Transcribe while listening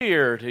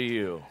Here to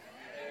you.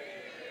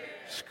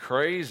 It's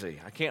crazy.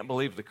 I can't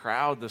believe the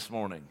crowd this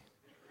morning.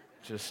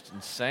 Just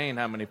insane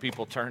how many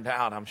people turned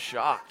out. I'm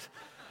shocked.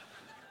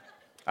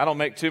 I don't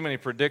make too many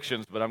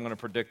predictions, but I'm going to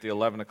predict the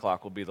 11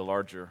 o'clock will be the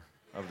larger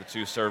of the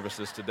two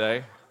services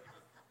today.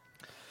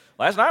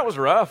 Last night was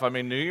rough. I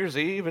mean, New Year's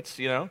Eve, it's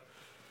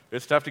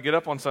tough to get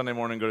up on Sunday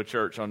morning and go to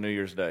church on New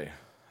Year's Day.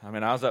 I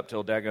mean, I was up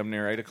till daggum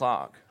near 8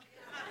 o'clock.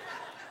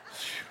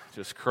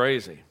 Just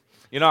crazy.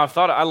 You know,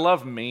 I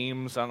love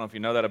memes. I don't know if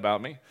you know that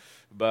about me,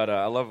 but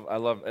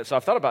so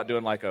I've thought about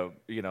doing like a,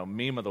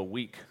 meme of the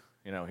week,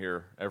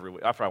 here every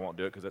week. I probably won't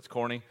do it because it's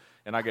corny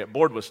and I get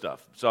bored with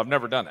stuff. So I've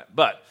never done it.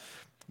 But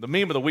the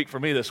meme of the week for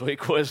me this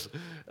week was,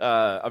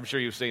 I'm sure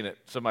you've seen it.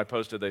 Somebody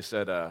posted, they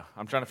said,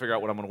 I'm trying to figure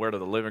out what I'm going to wear to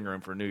the living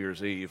room for New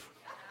Year's Eve.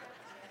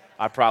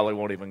 I probably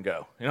won't even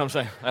go. You know what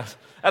I'm saying?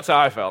 That's how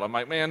I felt. I'm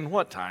like, man,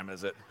 what time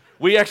is it?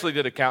 We actually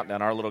did a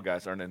countdown. Our little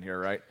guys aren't in here,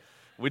 right?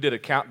 We did a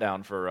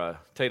countdown for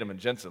Tatum and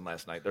Jensen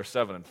last night. They're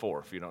 7 and 4,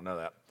 if you don't know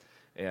that.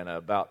 And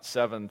about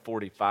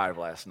 7:45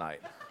 last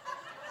night,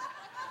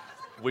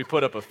 we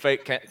put up a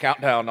fake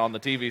countdown on the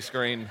TV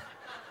screen.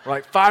 We're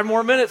like, 5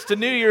 more minutes to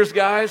New Year's,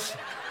 guys.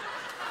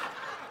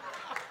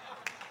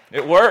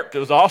 It worked. It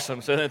was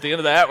awesome. So then at the end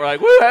of that, we're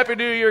like, woo, Happy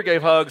New Year.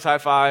 Gave hugs, high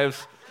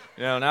fives.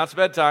 Now it's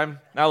bedtime.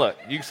 Now look,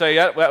 you can say,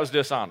 yeah, that was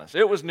dishonest.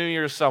 It was New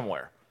Year's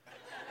somewhere,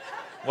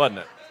 wasn't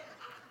it?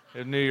 It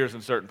was New Year's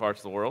in certain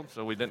parts of the world,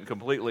 so we didn't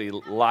completely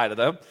lie to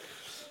them.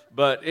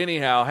 But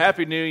anyhow,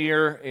 Happy New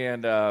Year,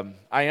 and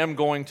I am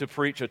going to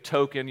preach a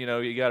token.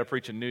 You got to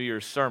preach a New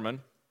Year's sermon,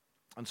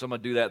 and so I'm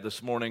going to do that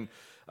this morning.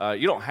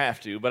 You don't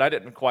have to, but I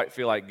didn't quite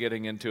feel like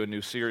getting into a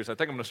new series. I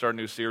think I'm going to start a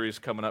new series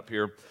coming up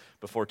here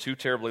before too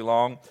terribly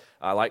long.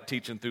 I like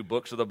teaching through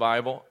books of the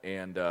Bible,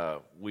 and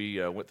we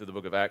went through the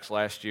book of Acts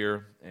last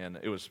year, and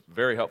it was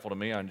very helpful to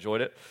me. I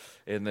enjoyed it.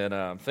 And then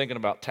I'm thinking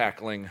about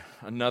tackling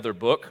another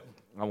book.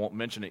 I won't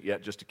mention it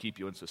yet just to keep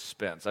you in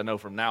suspense. I know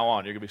from now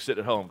on you're going to be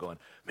sitting at home going,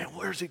 man,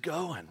 where's he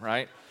going,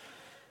 right?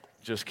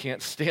 Just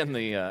can't stand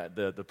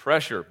the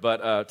pressure.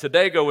 But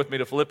today, go with me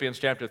to Philippians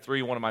chapter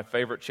 3, one of my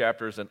favorite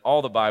chapters in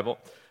all the Bible.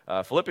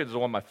 Philippians is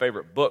one of my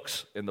favorite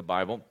books in the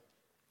Bible,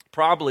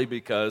 probably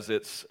because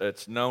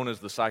it's known as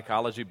the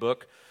psychology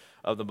book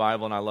of the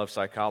Bible, and I love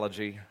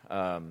psychology.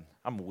 I'm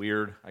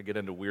weird. I get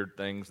into weird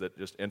things that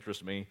just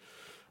interest me.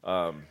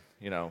 I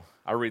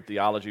read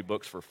theology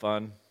books for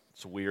fun.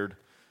 It's weird.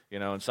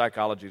 And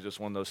psychology is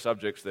just one of those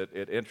subjects that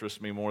it interests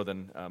me more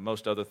than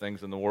most other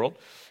things in the world.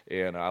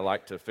 And I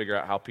like to figure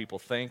out how people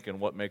think and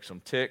what makes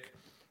them tick,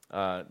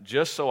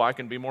 just so I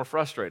can be more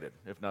frustrated,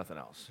 if nothing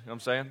else. You know what I'm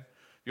saying?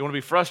 If you want to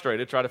be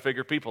frustrated, try to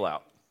figure people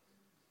out.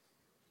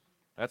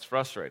 That's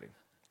frustrating,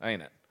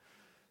 ain't it?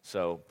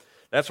 So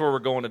that's where we're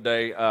going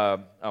today. I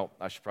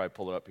should probably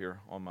pull it up here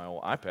on my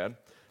old iPad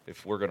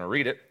if we're going to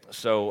read it.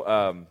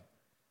 So,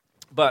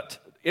 but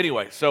I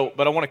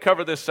want to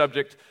cover this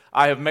subject.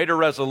 I have made a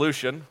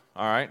resolution,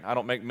 all right? I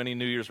don't make many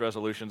New Year's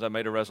resolutions. I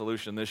made a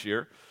resolution this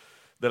year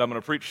that I'm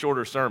going to preach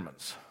shorter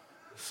sermons.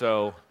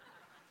 So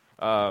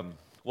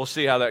we'll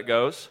see how that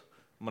goes.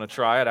 I'm going to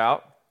try it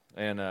out,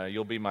 and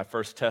you'll be my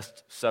first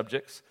test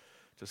subjects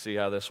to see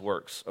how this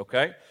works,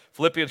 okay?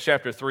 Philippians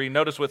chapter 3,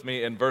 notice with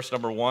me in verse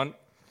number 1.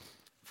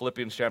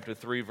 Philippians chapter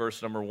 3,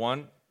 verse number 1.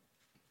 It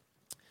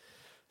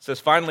says,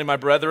 finally, my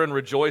brethren,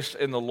 rejoice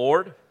in the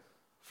Lord.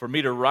 For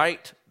me to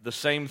write the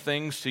same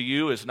things to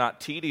you is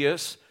not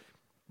tedious,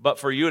 but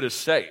for you it is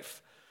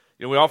safe.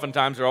 We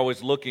oftentimes are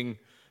always looking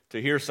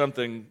to hear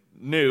something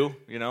new.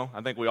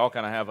 I think we all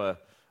kind of have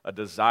a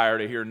desire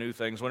to hear new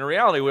things, when in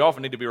reality we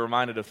often need to be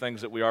reminded of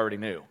things that we already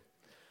knew.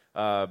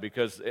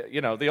 Because,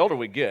 the older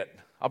we get,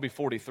 I'll be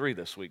 43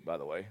 this week, by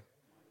the way.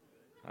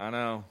 I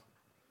know,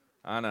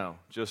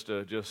 just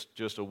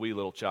a wee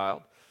little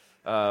child.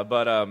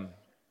 But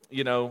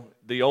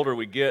the older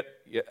we get,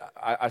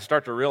 I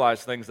start to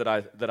realize things that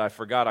I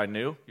forgot I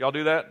knew. Y'all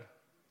do that?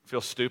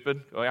 Feel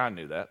stupid? Oh, yeah, I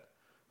knew that.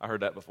 I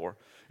heard that before.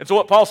 And so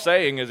what Paul's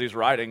saying as he's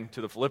writing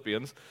to the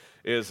Philippians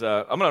is,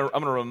 I'm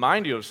gonna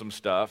remind you of some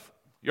stuff.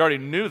 You already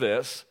knew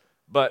this,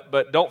 but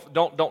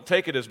don't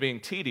take it as being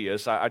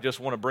tedious. I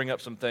just want to bring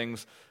up some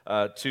things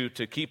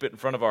to keep it in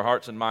front of our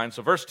hearts and minds.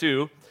 So verse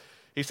 2,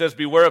 he says,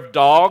 beware of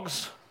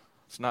dogs.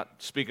 It's not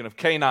speaking of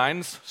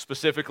canines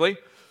specifically.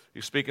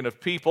 He's speaking of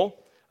people.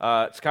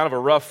 It's kind of a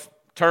rough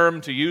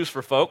term to use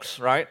for folks,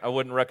 right? I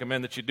wouldn't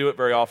recommend that you do it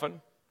very often,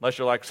 unless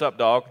you're like, sup,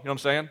 dog? You know what I'm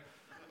saying?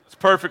 It's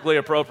perfectly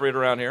appropriate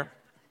around here.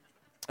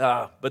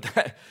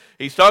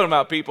 He's talking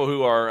about people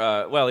who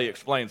are, he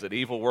explains it,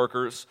 evil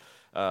workers,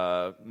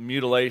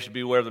 mutilation,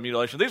 beware of the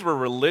mutilation. These were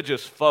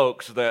religious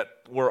folks that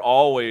were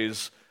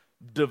always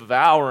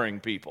devouring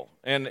people.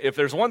 And if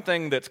there's one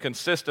thing that's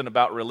consistent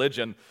about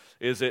religion,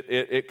 is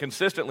it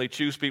consistently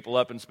chews people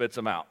up and spits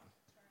them out.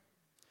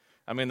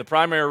 I mean, the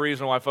primary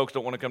reason why folks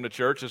don't want to come to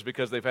church is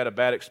because they've had a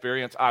bad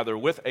experience either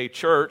with a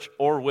church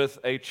or with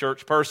a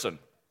church person,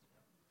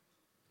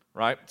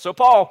 right? So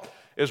Paul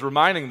is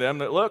reminding them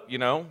that, look,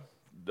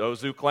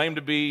 those who claim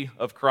to be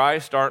of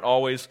Christ aren't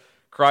always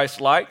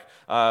Christ-like.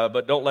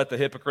 but don't let the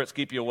hypocrites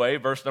keep you away.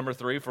 Verse number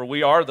 3, for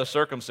we are the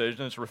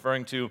circumcision. It's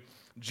referring to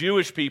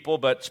Jewish people,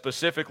 but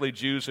specifically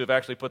Jews who have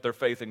actually put their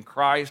faith in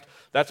Christ.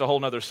 That's a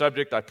whole other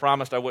subject. I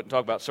promised I wouldn't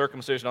talk about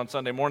circumcision on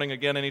Sunday morning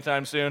again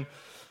anytime soon,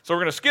 so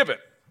we're going to skip it.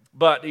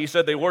 But he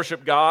said they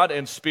worship God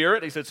in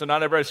spirit. He said, so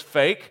not everybody's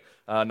fake.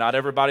 Not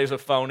everybody's a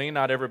phony.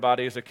 Not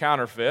everybody is a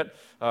counterfeit.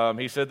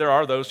 He said there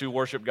are those who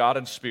worship God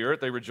in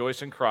spirit. They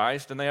rejoice in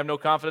Christ, and they have no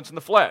confidence in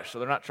the flesh. So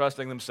they're not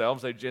trusting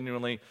themselves. They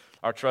genuinely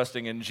are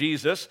trusting in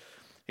Jesus.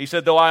 He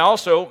said, though I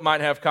also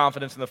might have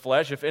confidence in the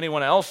flesh, if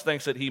anyone else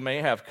thinks that he may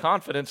have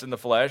confidence in the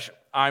flesh,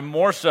 I'm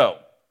more so.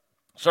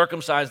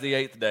 Circumcised the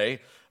 8th day,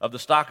 of the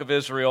stock of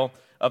Israel,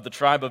 of the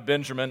tribe of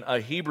Benjamin, a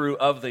Hebrew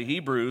of the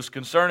Hebrews,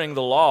 concerning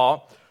the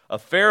law, a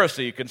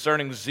Pharisee,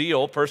 concerning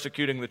zeal,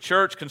 persecuting the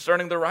church,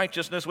 concerning the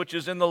righteousness which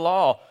is in the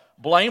law,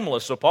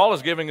 blameless. So Paul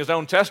is giving his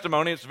own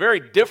testimony. It's very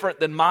different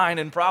than mine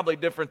and probably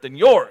different than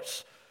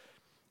yours.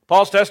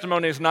 Paul's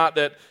testimony is not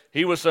that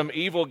he was some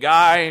evil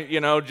guy,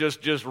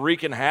 just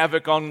wreaking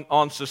havoc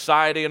on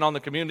society and on the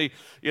community.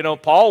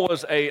 Paul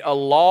was a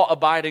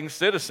law-abiding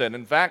citizen.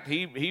 In fact,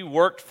 he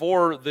worked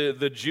for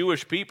the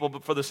Jewish people,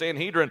 but for the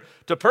Sanhedrin,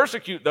 to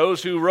persecute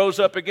those who rose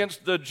up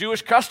against the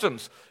Jewish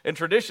customs and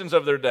traditions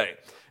of their day.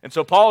 And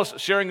so Paul is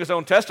sharing his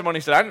own testimony.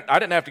 He said, I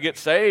didn't have to get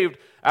saved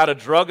out of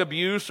drug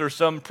abuse or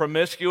some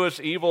promiscuous,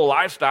 evil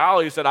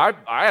lifestyle. He said, I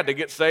had to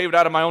get saved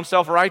out of my own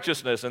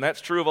self-righteousness, and that's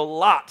true of a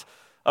lot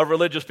of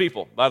religious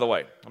people, by the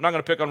way. I'm not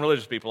going to pick on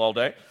religious people all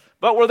day,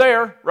 but we're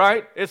there,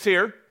 right? It's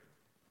here.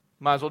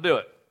 Might as well do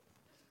it.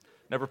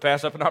 Never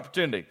pass up an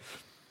opportunity.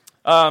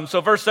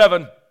 So verse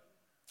 7,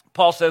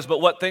 Paul says,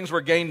 but what things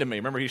were gained to me?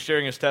 Remember, he's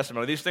sharing his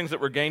testimony. These things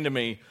that were gained to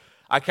me,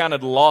 I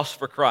counted loss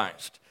for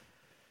Christ.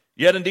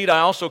 Yet indeed I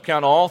also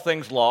count all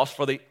things lost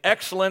for the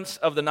excellence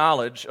of the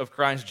knowledge of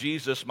Christ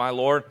Jesus my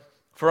Lord,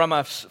 for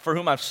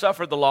whom I've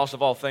suffered the loss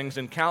of all things,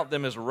 and count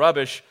them as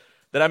rubbish,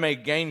 that I may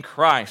gain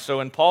Christ.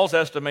 So in Paul's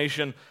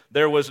estimation,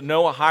 there was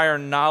no higher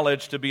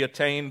knowledge to be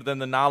attained than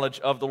the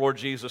knowledge of the Lord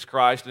Jesus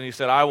Christ. And he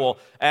said, I will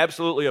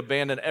absolutely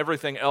abandon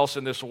everything else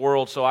in this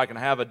world so I can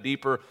have a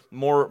deeper,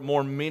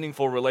 more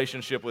meaningful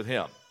relationship with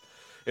him.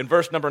 In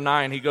verse number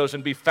 9, he goes,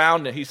 and be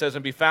found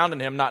in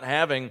him, not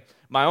having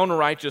my own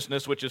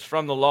righteousness, which is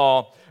from the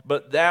law,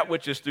 but that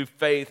which is through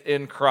faith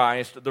in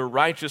Christ, the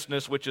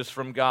righteousness which is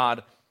from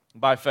God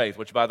by faith,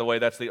 which, by the way,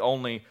 that's the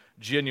only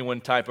genuine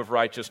type of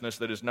righteousness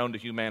that is known to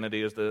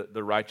humanity, is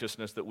the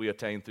righteousness that we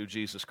attain through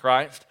Jesus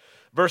Christ.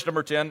 Verse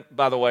number 10,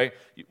 by the way,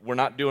 we're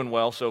not doing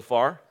well so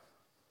far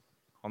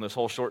on this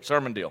whole short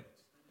sermon deal.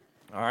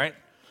 All right?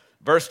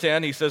 Verse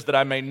 10, he says that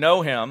I may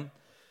know him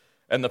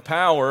and the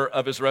power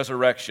of his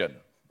resurrection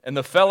and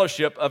the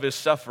fellowship of his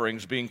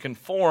sufferings, being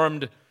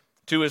conformed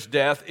to his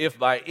death, if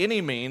by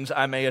any means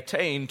I may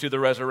attain to the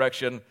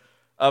resurrection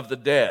of the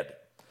dead.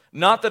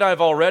 Not that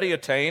I've already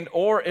attained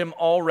or am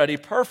already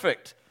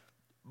perfect,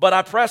 but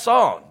I press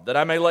on, that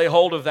I may lay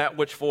hold of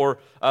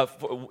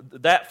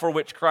that for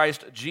which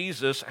Christ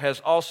Jesus has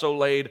also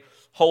laid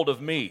hold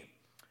of me.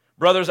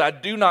 Brothers, I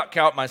do not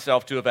count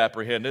myself to have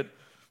apprehended,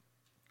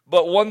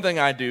 but one thing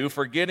I do,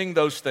 forgetting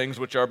those things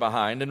which are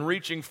behind and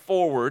reaching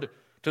forward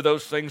to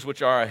those things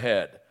which are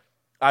ahead.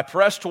 I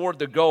press toward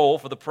the goal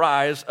for the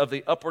prize of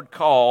the upward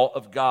call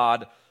of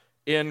God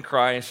in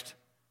Christ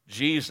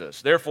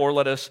Jesus. Therefore,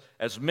 let us,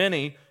 as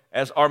many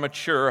as are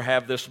mature,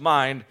 have this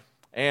mind,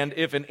 and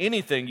if in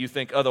anything you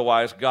think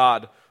otherwise,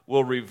 God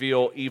will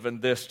reveal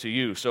even this to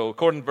you. So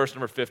according to verse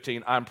number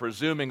 15, I'm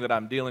presuming that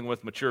I'm dealing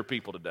with mature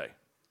people today.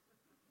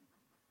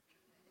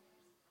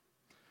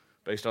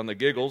 Based on the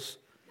giggles,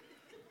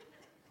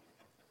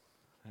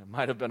 it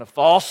might have been a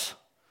false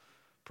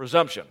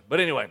presumption. But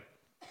anyway,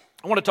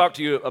 I want to talk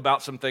to you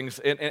about some things.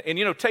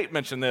 And Tate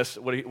mentioned this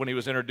when he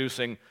was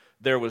introducing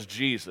There Was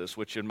Jesus,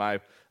 which in my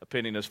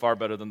opinion is far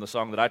better than the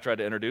song that I tried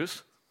to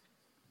introduce.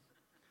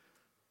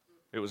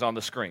 It was on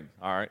the screen,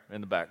 all right,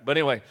 in the back. But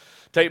anyway,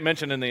 Tate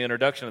mentioned in the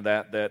introduction of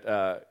that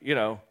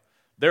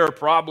there are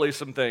probably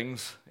some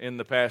things in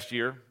the past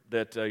year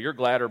that you're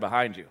glad are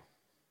behind you.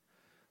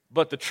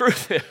 But the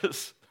truth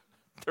is,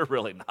 they're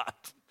really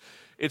not.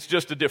 It's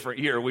just a different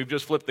year. We've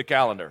just flipped the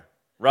calendar,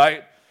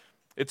 right?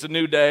 It's a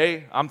new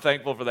day. I'm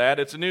thankful for that.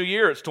 It's a new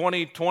year. It's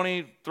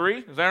 2023.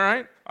 Is that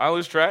right? I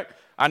lose track.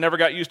 I never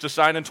got used to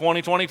signing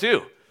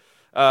 2022.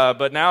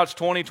 But now it's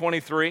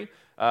 2023.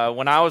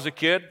 When I was a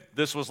kid,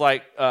 this was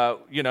like,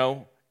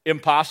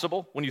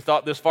 impossible. When you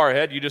thought this far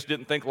ahead, you just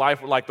didn't think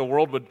life, like the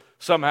world would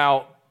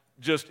somehow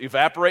just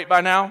evaporate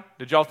by now.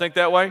 Did y'all think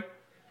that way?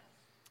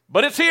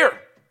 But it's here,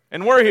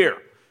 and we're here.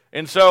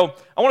 And so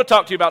I want to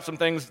talk to you about some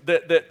things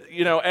that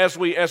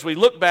as we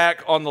look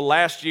back on the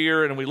last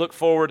year and we look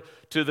forward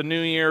to the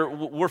new year,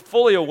 we're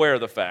fully aware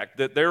of the fact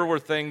that there were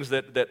things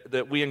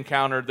that we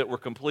encountered that were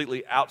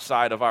completely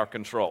outside of our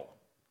control,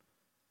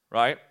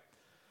 right?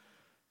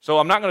 So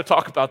I'm not going to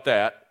talk about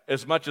that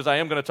as much as I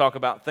am going to talk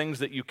about things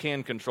that you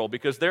can control,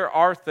 because there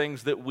are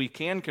things that we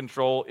can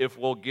control if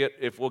we'll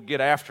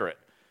get after it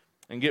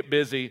and get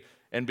busy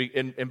and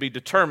be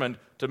determined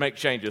to make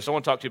changes. So I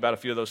want to talk to you about a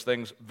few of those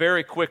things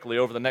very quickly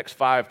over the next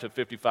 5 to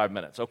 55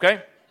 minutes,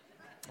 okay?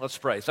 Let's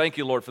pray. Thank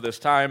you, Lord, for this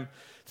time.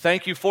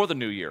 Thank you for the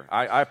new year.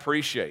 I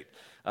appreciate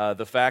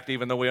the fact,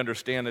 even though we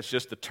understand it's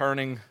just the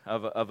turning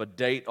of a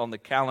date on the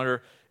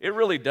calendar, it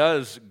really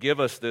does give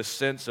us this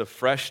sense of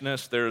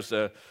freshness. There's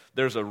a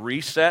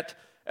reset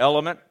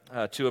element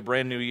to a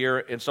brand new year.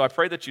 And so I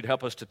pray that you'd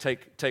help us to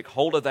take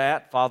hold of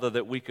that, Father,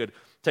 that we could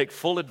take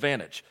full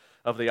advantage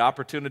of the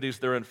opportunities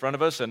that are in front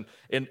of us and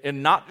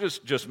not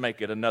just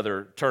make it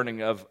another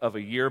turning of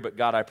a year, but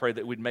God, I pray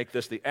that we'd make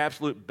this the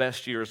absolute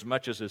best year as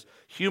much as is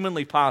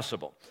humanly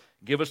possible.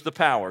 Give us the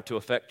power to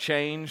affect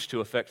change,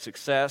 to affect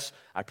success.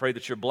 I pray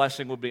that your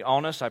blessing would be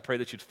on us. I pray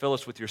that you'd fill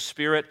us with your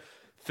Spirit.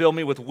 Fill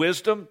me with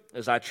wisdom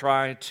as I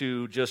try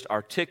to just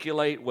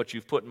articulate what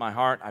you've put in my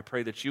heart. I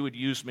pray that you would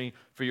use me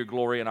for your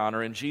glory and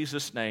honor. In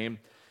Jesus' name,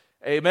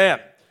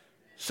 amen.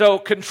 So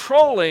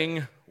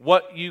controlling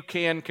what you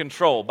can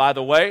control. By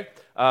the way,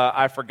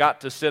 I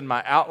forgot to send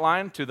my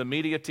outline to the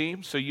media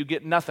team, so you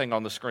get nothing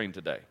on the screen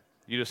today.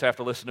 You just have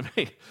to listen to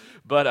me.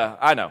 But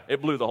I know,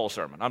 it blew the whole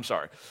sermon. I'm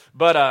sorry.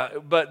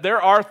 But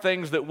there are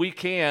things that we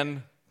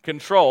can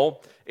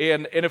control,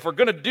 and if we're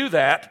going to do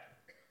that,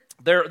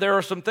 there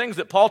are some things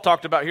that Paul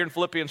talked about here in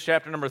Philippians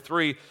chapter number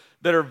 3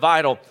 that are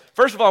vital.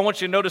 First of all, I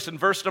want you to notice in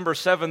verse number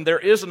 7, there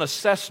is an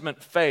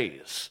assessment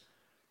phase.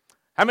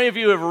 How many of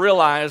you have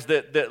realized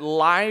that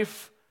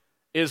life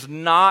is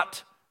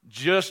not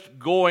just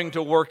going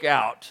to work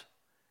out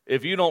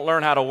if you don't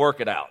learn how to work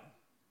it out?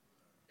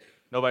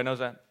 Nobody knows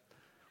that?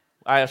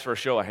 I ask for a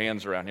show of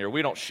hands around here.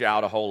 We don't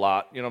shout a whole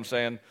lot, you know what I'm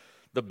saying?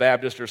 The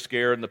Baptists are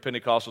scared and the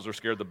Pentecostals are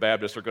scared the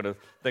Baptists are going to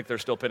think they're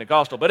still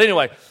Pentecostal. But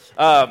anyway,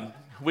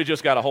 we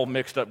just got a whole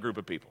mixed up group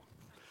of people.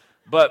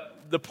 But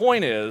the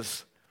point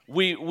is,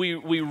 we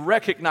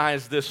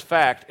recognize this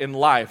fact in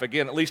life.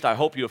 Again, at least I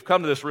hope you have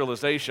come to this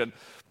realization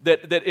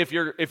that if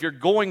you're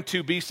going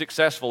to be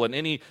successful in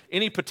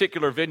any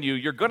particular venue,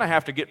 you're going to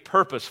have to get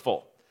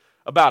purposeful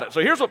about it. So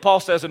here's what Paul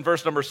says in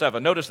verse number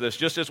 7. Notice this,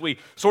 just as we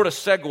sort of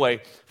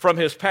segue from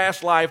his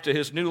past life to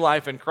his new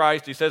life in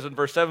Christ. He says in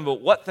verse 7,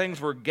 "But what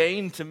things were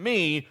gained to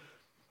me,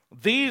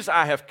 these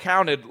I have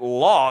counted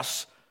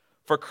loss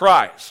for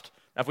Christ."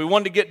 Now, if we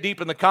wanted to get deep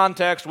in the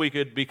context, we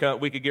could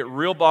get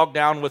real bogged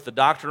down with the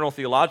doctrinal,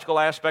 theological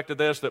aspect of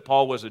this, that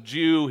Paul was a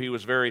Jew, he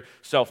was very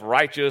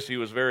self-righteous, he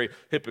was very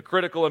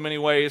hypocritical in many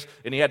ways,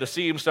 and he had to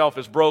see himself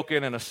as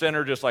broken and a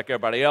sinner just like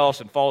everybody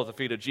else and fall at the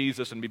feet of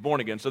Jesus and be born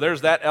again. So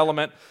there's that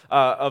element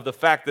of the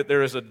fact that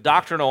there is a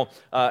doctrinal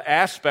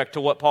aspect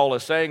to what Paul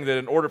is saying, that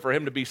in order for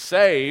him to be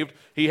saved,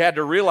 he had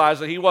to realize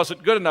that he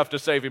wasn't good enough to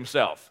save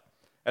himself.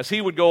 As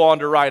he would go on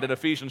to write in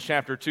Ephesians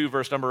chapter 2,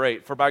 verse number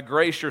 8, "For by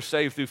grace you're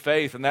saved through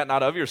faith, and that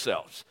not of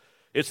yourselves.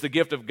 It's the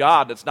gift of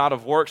God that's not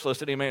of works,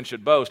 lest any man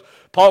should boast."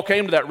 Paul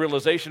came to that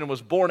realization and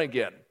was born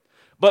again.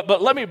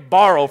 But let me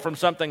borrow from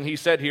something he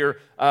said here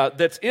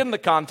that's in the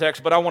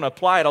context, but I want to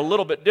apply it a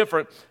little bit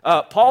different.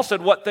 Paul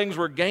said, "What things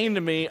were gained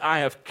to me, I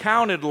have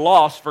counted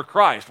loss for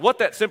Christ." What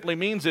that simply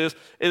means is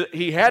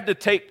he had to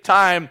take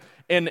time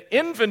and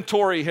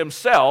inventory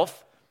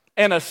himself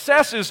and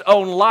assess his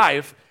own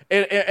life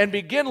and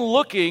begin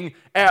looking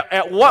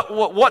at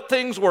what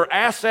things were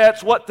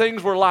assets, what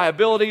things were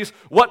liabilities,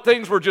 what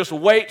things were just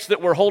weights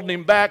that were holding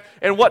him back,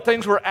 and what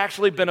things were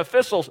actually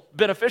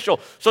beneficial.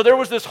 So there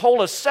was this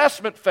whole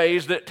assessment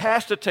phase that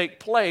has to take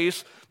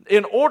place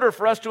in order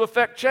for us to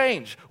affect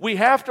change. We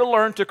have to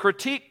learn to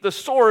critique the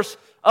source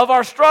of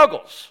our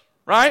struggles,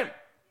 right?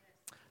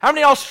 How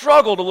many of y'all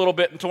struggled a little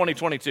bit in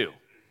 2022?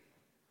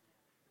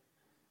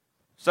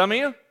 Some of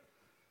you?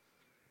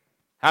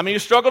 How many of you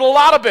struggled a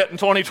lot of bit in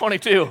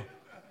 2022?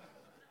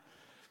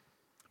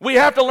 We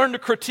have to learn to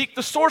critique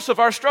the source of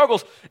our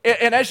struggles.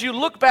 And as you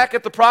look back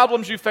at the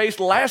problems you faced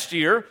last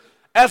year,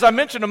 as I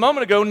mentioned a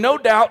moment ago, no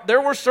doubt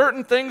there were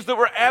certain things that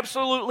were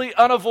absolutely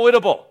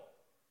unavoidable.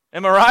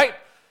 Am I right?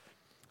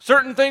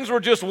 Certain things were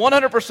just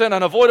 100%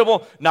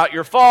 unavoidable, not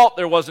your fault.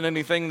 There wasn't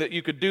anything that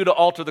you could do to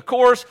alter the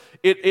course.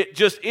 It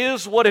just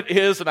is what it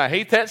is, and I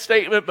hate that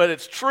statement, but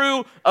it's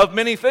true of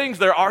many things.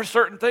 There are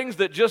certain things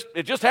that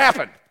just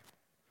happen.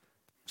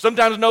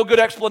 Sometimes no good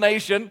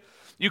explanation.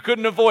 You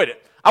couldn't avoid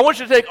it. I want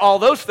you to take all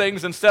those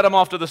things and set them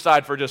off to the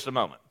side for just a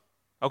moment,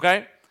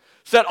 okay?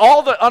 Set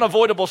all the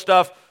unavoidable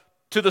stuff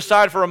to the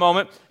side for a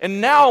moment,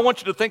 and now I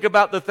want you to think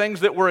about the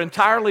things that were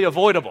entirely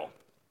avoidable.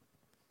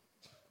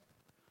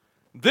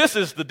 This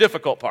is the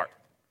difficult part.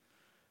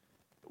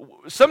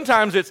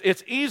 Sometimes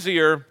it's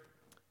easier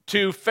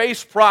to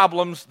face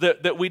problems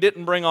that we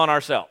didn't bring on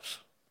ourselves.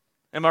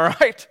 Am I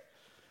right?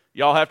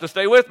 Y'all have to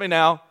stay with me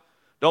now.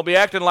 Don't be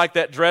acting like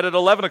that dreaded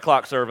 11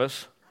 o'clock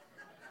service.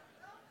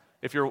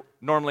 If you're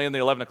normally in the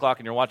 11 o'clock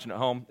and you're watching at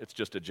home, it's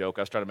just a joke.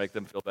 I was trying to make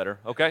them feel better,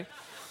 okay?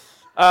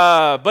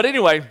 But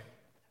anyway,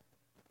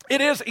 it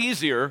is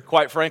easier,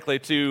 quite frankly,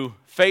 to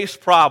face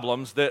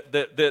problems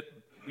that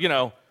you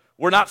know,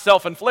 were not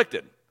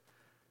self-inflicted.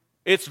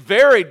 It's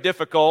very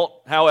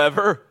difficult,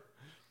 however,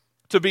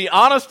 to be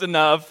honest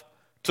enough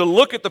to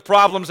look at the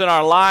problems in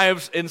our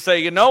lives and say,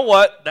 you know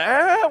what,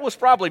 that was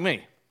probably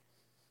me.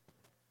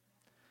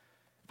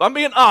 If I'm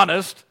being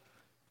honest,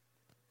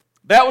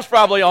 that was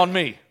probably on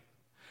me.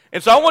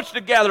 And so I want you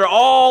to gather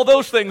all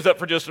those things up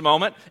for just a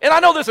moment. And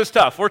I know this is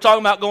tough. We're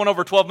talking about going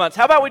over 12 months.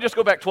 How about we just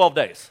go back 12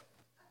 days?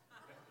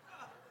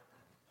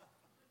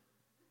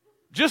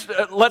 Just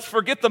let's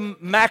forget the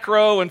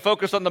macro and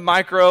focus on the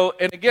micro.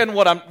 And again,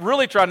 what I'm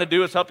really trying to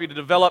do is help you to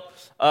develop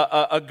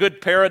a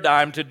good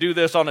paradigm to do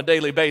this on a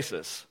daily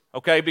basis.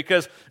 Okay?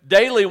 Because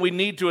daily we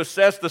need to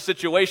assess the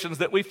situations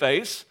that we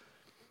face.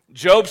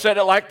 Job said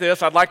it like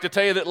this. I'd like to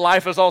tell you that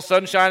life is all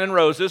sunshine and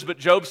roses, but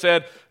Job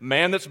said,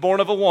 "Man that's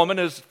born of a woman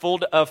is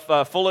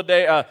a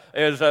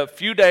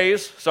few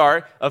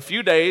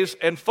days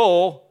and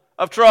full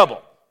of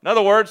trouble." In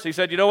other words, he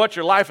said, you know what?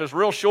 Your life is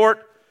real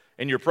short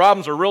and your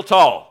problems are real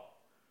tall,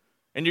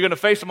 and you're going to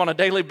face them on a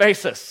daily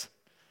basis.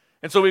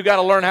 And so we've got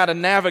to learn how to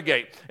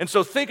navigate. And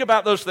so think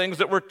about those things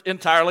that were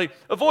entirely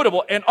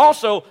avoidable. And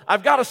also,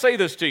 I've got to say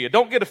this to you.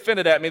 Don't get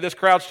offended at me. This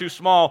crowd's too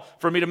small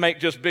for me to make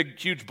just big,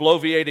 huge,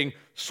 bloviating,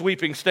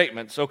 sweeping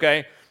statements,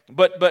 okay?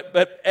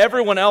 But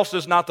everyone else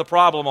is not the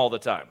problem all the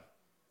time.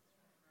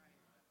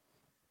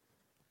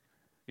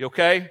 You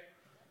okay?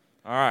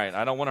 All right,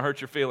 I don't want to hurt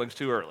your feelings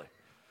too early.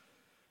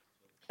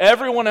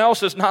 Everyone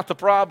else is not the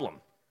problem.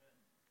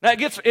 Now,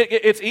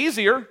 it's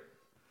easier.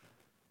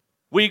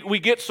 We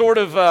get sort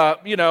of,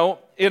 in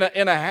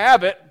a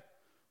habit.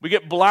 We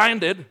get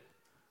blinded.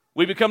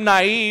 We become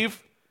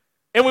naive.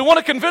 And we want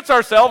to convince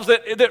ourselves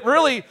that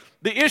really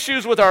the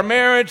issues with our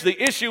marriage,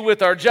 the issue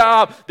with our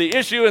job, the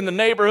issue in the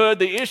neighborhood,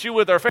 the issue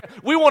with our family,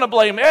 we want to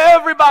blame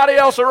everybody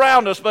else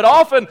around us. But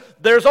often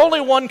there's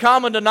only one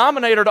common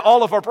denominator to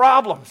all of our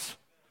problems.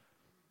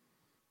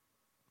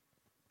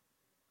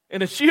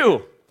 And it's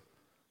you.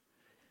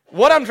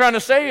 What I'm trying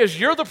to say is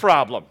you're the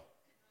problem.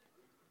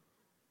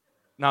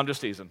 No, I'm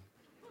just teasing.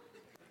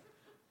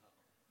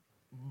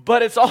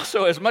 But it's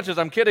also, as much as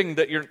I'm kidding,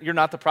 that you're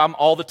not the problem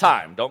all the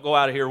time. Don't go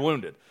out of here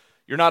wounded.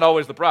 You're not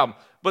always the problem.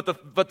 But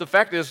the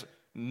fact is,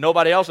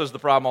 nobody else is the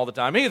problem all the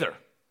time either.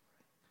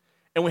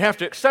 And we have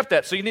to accept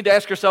that. So you need to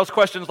ask yourselves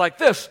questions like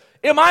this.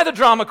 Am I the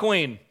drama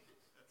queen?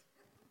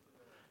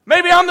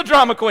 Maybe I'm the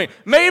drama queen.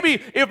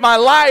 Maybe if my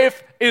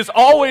life is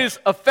always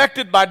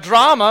affected by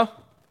drama,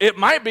 it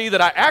might be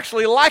that I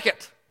actually like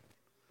it.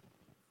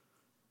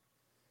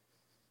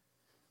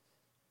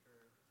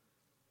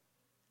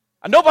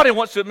 Nobody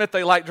wants to admit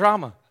they like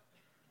drama.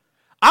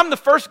 I'm the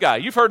first guy.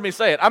 You've heard me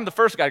say it. I'm the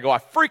first guy to go, I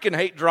freaking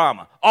hate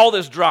drama. All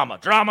this drama.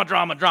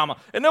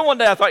 And then one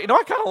day I thought,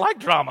 I kind of like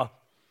drama.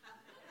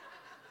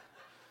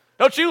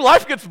 Don't you?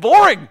 Life gets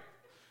boring.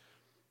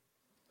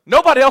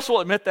 Nobody else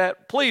will admit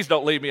that. Please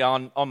don't leave me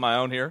on my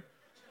own here.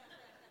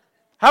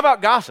 How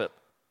about gossip?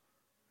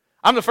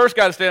 I'm the first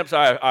guy to stand up and say,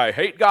 I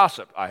hate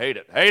gossip. I hate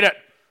it. And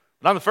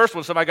I'm the first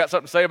one, somebody got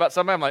something to say about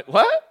somebody. I'm like,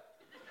 what?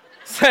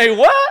 Say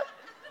what?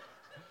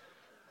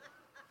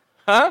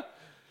 Huh?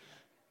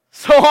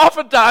 So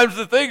oftentimes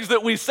the things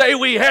that we say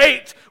we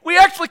hate, we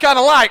actually kind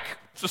of like.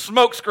 It's a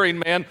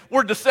smokescreen, man.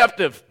 We're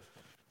deceptive.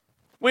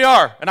 We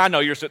are. And I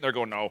know you're sitting there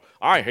going, no,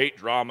 I hate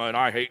drama and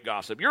I hate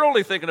gossip. You're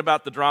only thinking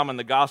about the drama and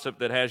the gossip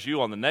that has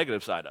you on the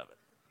negative side of it.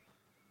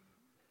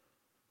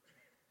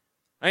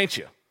 Ain't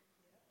you?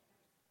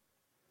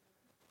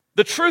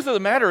 The truth of the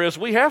matter is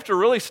we have to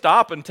really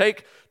stop and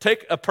take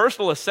a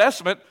personal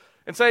assessment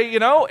and say,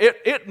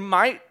 it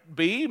might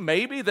be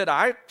maybe that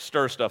I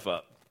stir stuff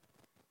up.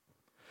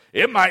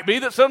 It might be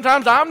that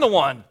sometimes I'm the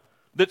one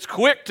that's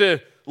quick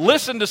to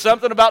listen to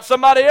something about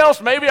somebody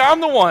else. Maybe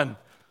I'm the one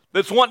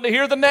that's wanting to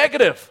hear the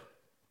negative.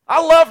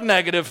 I love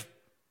negative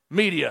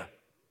media.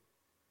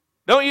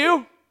 Don't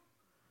you?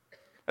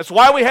 That's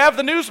why we have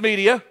the news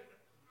media.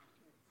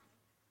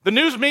 The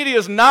news media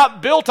is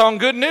not built on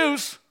good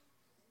news.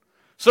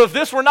 So if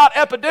this were not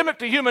epidemic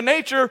to human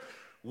nature,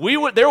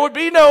 there would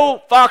be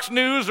no Fox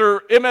News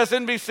or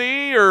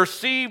MSNBC or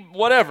C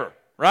whatever,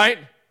 right?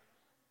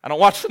 I don't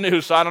watch the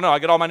news, so I don't know. I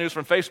get all my news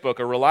from Facebook,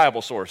 a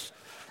reliable source.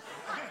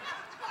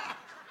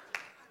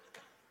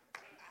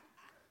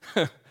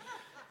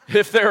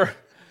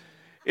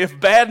 If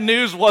bad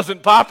news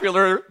wasn't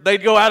popular,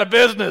 they'd go out of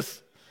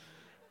business.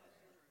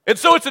 And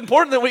so it's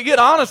important that we get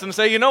honest and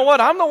say, you know what?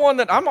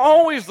 I'm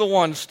always the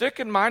one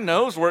sticking my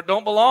nose where it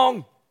don't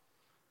belong.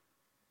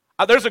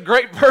 There's a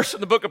great verse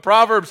in the book of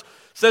Proverbs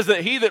says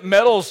that he that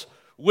meddles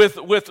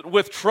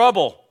with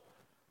trouble,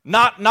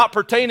 not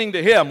pertaining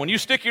to him. When you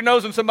stick your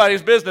nose in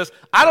somebody's business,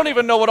 I don't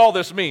even know what all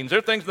this means. There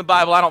are things in the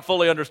Bible I don't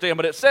fully understand,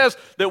 but it says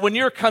that when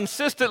you're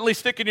consistently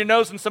sticking your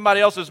nose in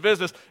somebody else's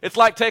business, it's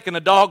like taking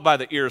a dog by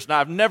the ears.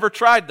 Now, I've never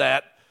tried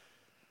that,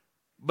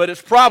 but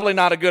it's probably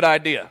not a good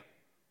idea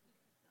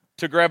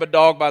to grab a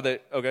dog by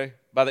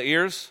the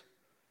ears.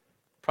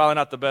 Probably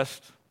not the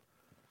best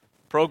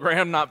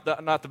program, not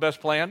the best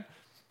plan.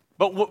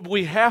 But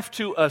we have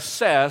to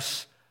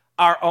assess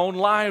our own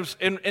lives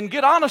and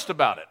get honest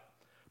about it.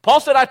 Paul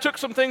said, I took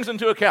some things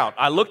into account.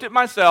 I looked at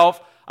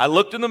myself. I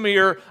looked in the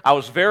mirror. I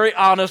was very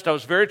honest. I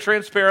was very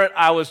transparent.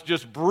 I was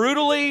just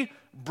brutally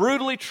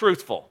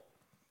truthful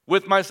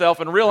with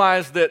myself and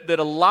realized that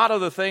a lot of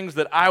the things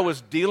that I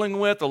was dealing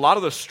with, a lot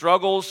of the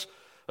struggles,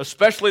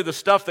 especially the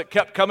stuff that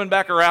kept coming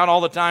back around all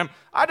the time,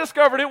 I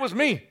discovered it was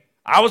me.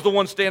 I was the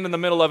one standing in the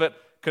middle of it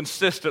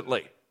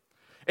consistently.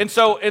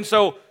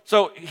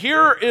 So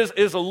here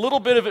is a little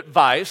bit of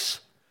advice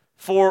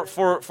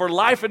for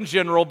life in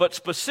general, but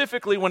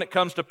specifically when it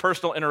comes to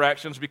personal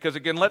interactions, because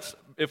again,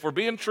 if we're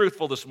being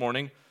truthful this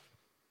morning,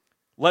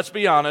 let's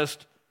be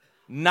honest,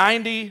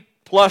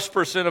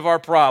 90+% of our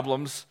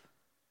problems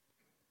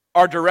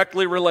are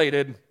directly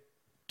related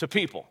to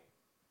people.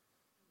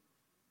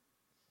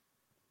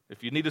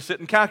 If you need to sit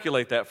and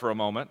calculate that for a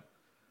moment,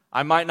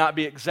 I might not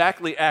be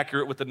exactly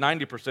accurate with the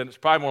 90%. It's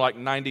probably more like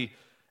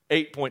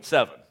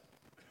 98.7. If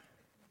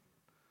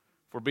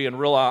we're being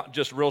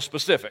real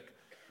specific.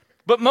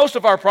 But most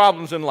of our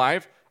problems in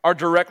life are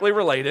directly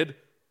related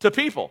to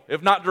people.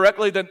 If not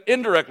directly, then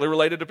indirectly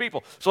related to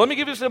people. So let me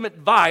give you some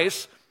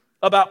advice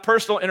about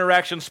personal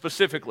interactions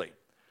specifically.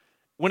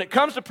 When it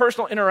comes to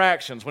personal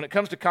interactions, when it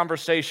comes to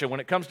conversation, when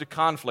it comes to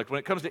conflict, when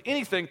it comes to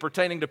anything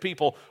pertaining to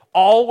people,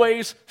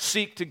 always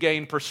seek to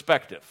gain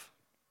perspective.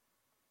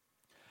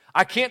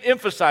 I can't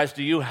emphasize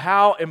to you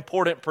how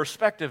important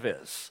perspective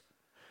is.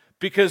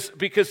 Because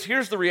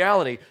here's the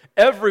reality.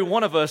 Every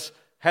one of us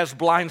has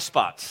blind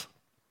spots.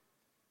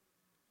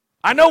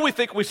 I know we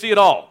think we see it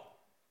all.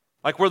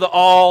 Like we're the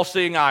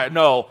all-seeing eye.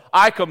 No,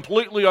 I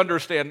completely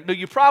understand. No,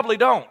 you probably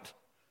don't.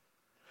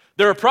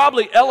 There are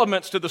probably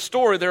elements to the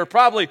story. There are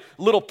probably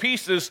little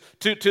pieces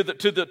to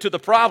the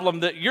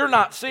problem that you're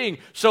not seeing.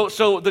 So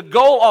the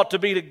goal ought to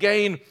be to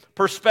gain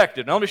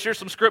perspective. Now let me share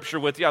some scripture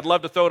with you. I'd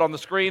love to throw it on the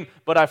screen,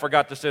 but I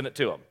forgot to send it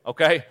to them.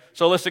 Okay?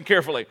 So listen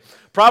carefully.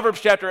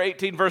 Proverbs chapter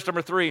 18, verse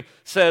number 3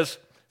 says,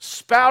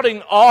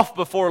 "Spouting off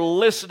before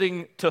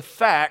listening to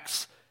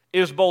facts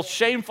is both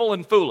shameful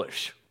and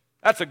foolish."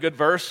 That's a good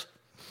verse.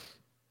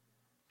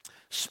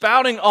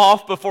 Spouting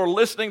off before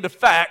listening to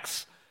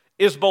facts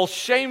is both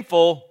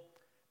shameful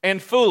and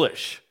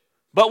foolish.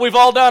 But we've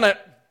all done it.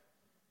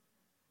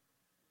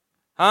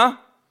 Huh?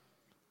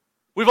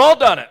 We've all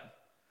done it.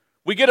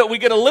 We get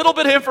a little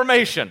bit of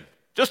information,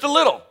 just a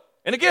little.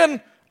 And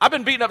again, I've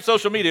been beating up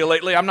social media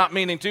lately. I'm not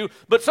meaning to,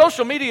 but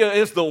social media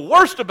is the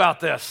worst about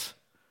this.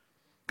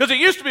 Because it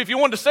used to be if you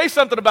wanted to say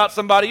something about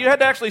somebody, you had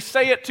to actually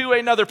say it to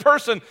another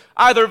person,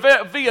 either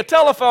via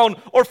telephone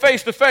or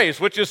face-to-face,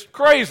 which is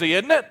crazy,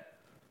 isn't it?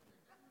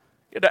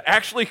 You had to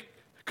actually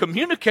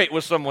communicate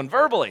with someone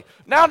verbally.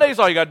 Nowadays,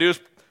 all you got to do is,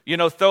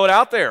 throw it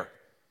out there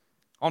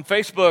on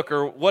Facebook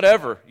or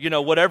whatever.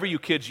 Whatever you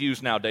kids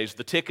use nowadays,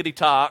 the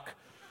tickety-talk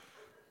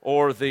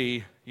or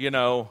the,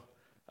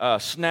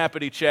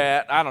 snappity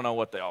chat. I don't know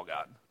what they all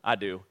got. I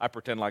do. I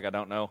pretend like I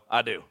don't know.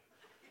 I do.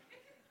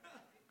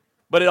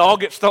 But it all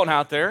gets thrown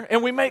out there,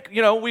 and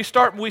we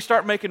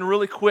start making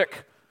really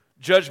quick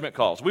judgment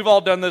calls. We've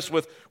all done this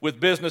with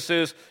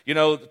businesses.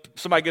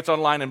 Somebody gets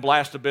online and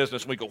blasts a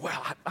business, and we go,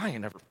 "Well, I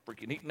ain't never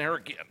freaking eating there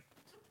again."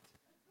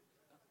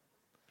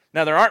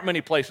 Now, there aren't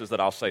many places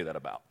that I'll say that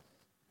about.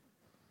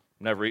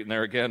 Never eaten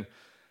there again.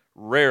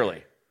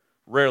 Rarely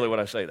would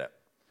I say that.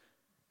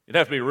 It'd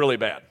have to be really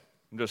bad.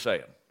 I'm just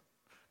saying.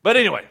 But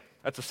anyway,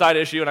 that's a side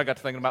issue, and I got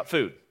to thinking about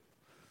food.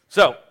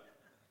 So,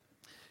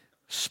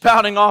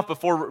 spouting off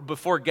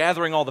before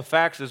gathering all the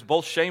facts is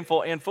both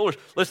shameful and foolish.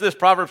 Listen to this,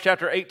 Proverbs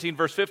chapter 18,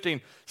 verse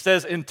 15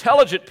 says,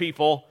 "Intelligent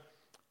people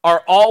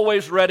are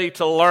always ready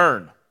to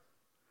learn.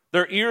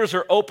 Their ears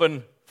are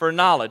open for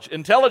knowledge."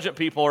 Intelligent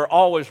people are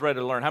always ready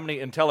to learn. How many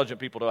intelligent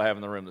people do I have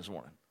in the room this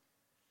morning?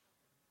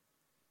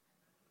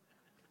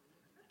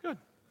 Good.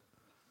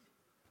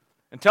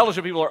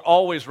 Intelligent people are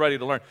always ready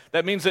to learn.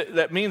 That means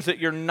that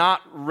you're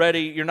not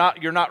ready. You're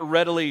not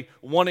readily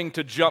wanting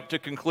to jump to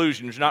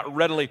conclusions. You're not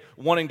readily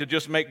wanting to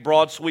just make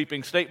broad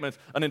sweeping statements.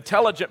 An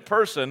intelligent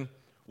person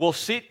will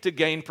seek to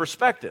gain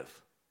perspective.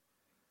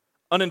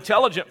 An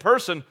intelligent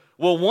person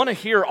will want to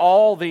hear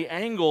all the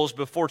angles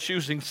before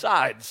choosing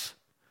sides.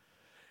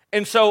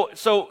 And so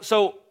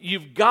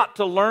you've got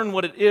to learn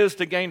what it is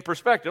to gain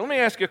perspective. Let me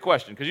ask you a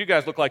question, because you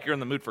guys look like you're in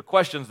the mood for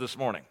questions this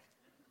morning.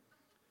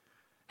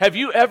 Have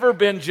you ever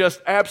been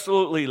just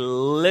absolutely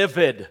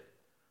livid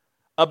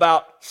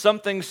about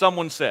something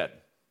someone said?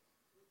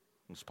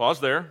 Let's pause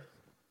there.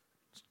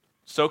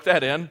 Soak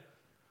that in.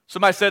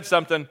 Somebody said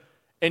something,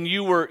 and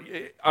you were,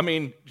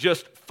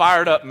 just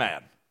fired up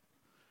mad.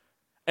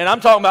 And I'm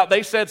talking about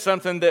they said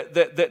something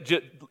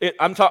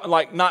I'm talking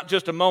like not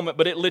just a moment,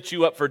 but it lit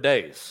you up for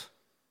days.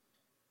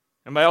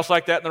 Anybody else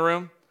like that in the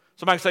room?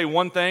 Somebody say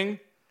one thing,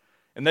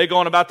 and they go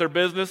on about their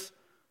business,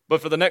 but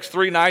for the next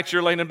 3 nights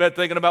you're laying in bed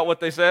thinking about what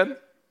they said?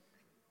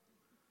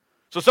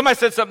 So somebody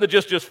said something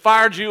that just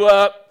fired you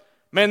up.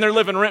 Man, they're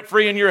living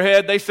rent-free in your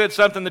head. They said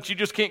something that you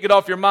just can't get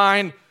off your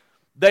mind.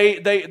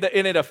 And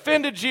it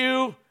offended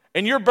you,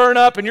 and you're burnt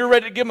up, and you're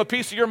ready to give them a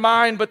piece of your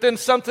mind, but then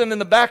something in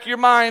the back of your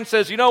mind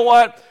says, you know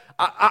what?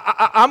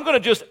 I'm going to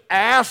just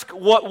ask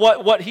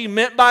what he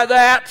meant by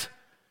that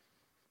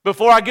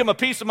before I give him a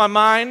piece of my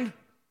mind.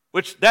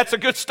 Which that's a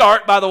good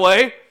start, by the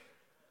way.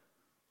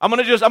 I'm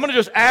gonna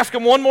just ask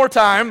him one more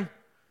time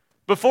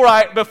before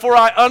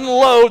I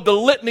unload the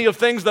litany of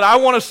things that I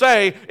want to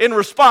say in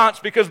response,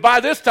 because by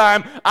this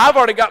time I've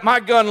already got my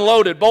gun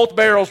loaded, both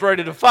barrels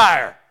ready to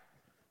fire.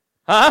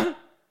 Huh?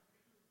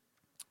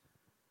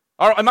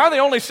 Or am I the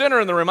only sinner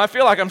in the room? I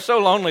feel like I'm so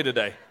lonely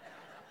today.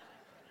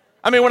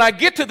 I mean, when I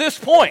get to this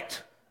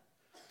point,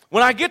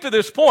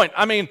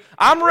 I mean,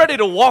 I'm ready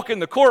to walk in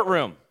the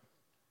courtroom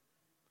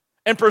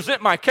and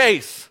present my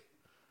case.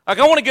 Like,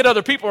 I want to get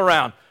other people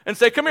around and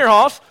say, come here,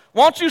 Hoss,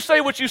 why don't you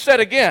say what you said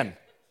again?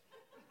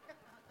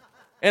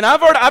 And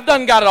I've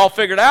done got it all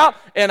figured out,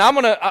 and I'm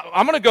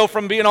gonna go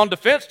from being on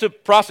defense to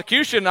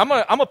prosecution. I'm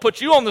gonna put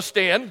you on the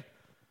stand,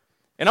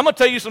 and I'm gonna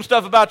tell you some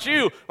stuff about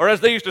you, or as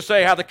they used to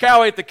say, how the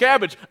cow ate the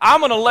cabbage. I'm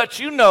gonna let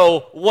you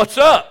know what's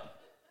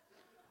up.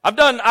 I've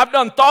done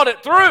thought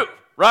it through,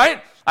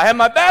 right? I have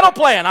my battle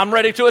plan. I'm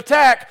ready to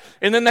attack,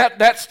 and then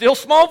that still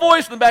small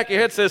voice in the back of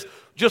your head says,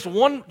 just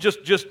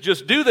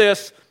do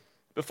this.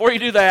 Before you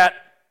do that,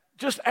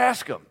 just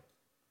ask them,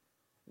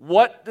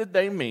 what did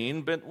they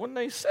mean when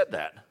they said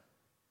that?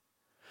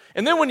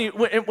 And then when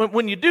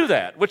you do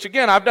that, which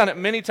again, I've done it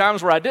many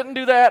times where I didn't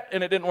do that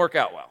and it didn't work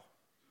out well.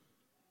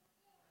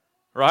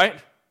 Right?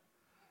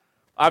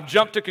 I've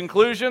jumped to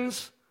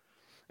conclusions,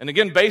 and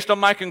again, based on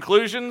my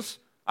conclusions,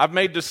 I've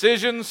made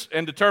decisions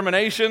and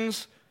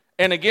determinations,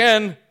 and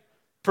again,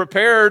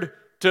 prepared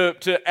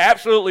to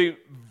absolutely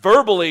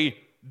verbally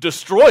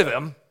destroy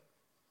them.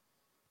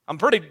 I'm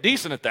pretty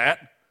decent at that,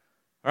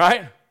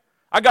 right?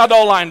 I got it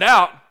all lined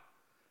out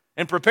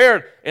and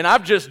prepared, and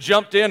I've just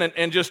jumped in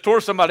and just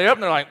tore somebody up,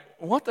 and they're like,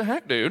 what the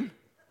heck, dude?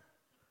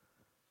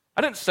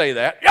 I didn't say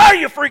that. Yeah,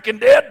 you freaking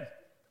did.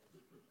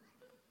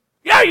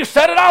 Yeah, you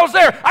said it. I was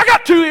there. I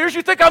got 2 ears.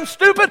 You think I'm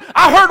stupid?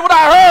 I heard what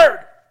I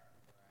heard.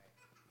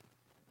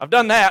 I've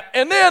done that.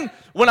 And then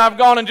when I've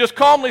gone and just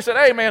calmly said,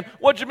 hey, man,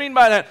 what'd you mean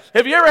by that?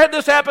 Have you ever had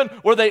this happen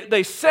where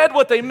they said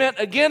what they meant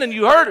again and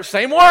you heard it,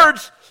 same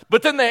words,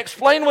 but then they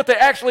explained what they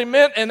actually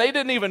meant and they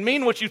didn't even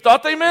mean what you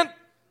thought they meant?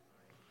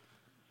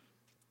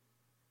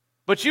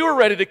 But you were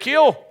ready to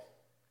kill,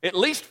 at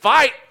least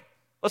fight.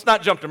 Let's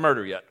not jump to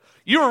murder yet.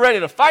 You were ready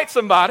to fight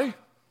somebody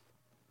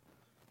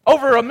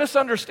over a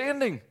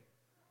misunderstanding.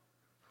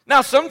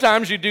 Now,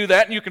 sometimes you do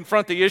that and you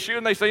confront the issue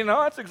and they say,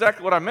 no, that's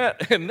exactly what I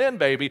meant. And then,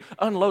 baby,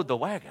 unload the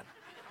wagon.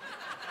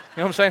 You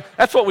know what I'm saying?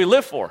 That's what we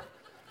live for.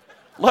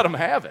 Let them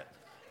have it.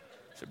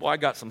 I said, boy, I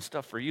got some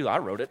stuff for you. I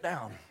wrote it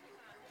down.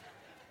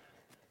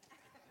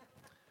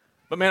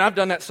 But, man, I've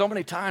done that so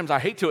many times. I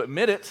hate to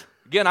admit it.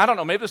 Again, I don't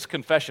know. Maybe this is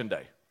confession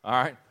day, all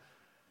right?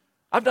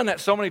 I've done that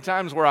so many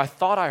times where I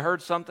thought I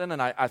heard something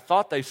and I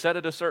thought they said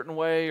it a certain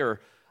way,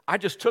 or I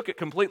just took it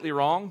completely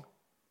wrong.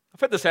 I've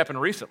had this happen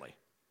recently.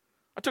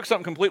 I took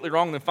something completely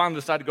wrong and then finally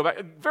decided to go back.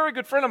 A very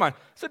good friend of mine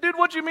said, dude,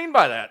 what'd you mean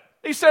by that?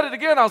 He said it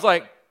again. I was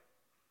like,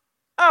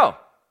 oh.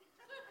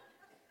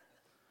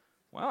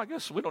 Well, I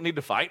guess we don't need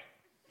to fight.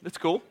 It's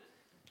cool,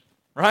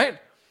 right?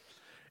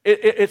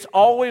 It's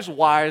always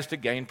wise to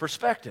gain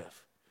perspective.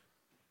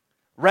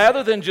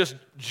 Rather than just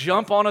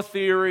jump on a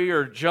theory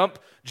or jump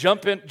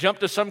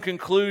to some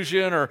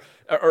conclusion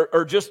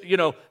or just,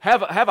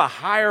 have a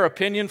higher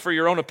opinion for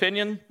your own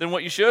opinion than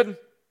what you should,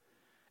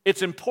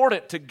 it's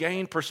important to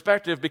gain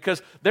perspective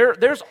because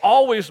there's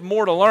always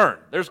more to learn.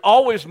 There's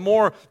always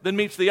more than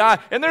meets the eye.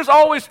 And there's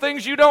always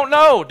things you don't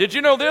know. Did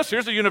you know this?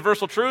 Here's a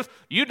universal truth.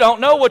 You don't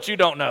know what you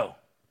don't know.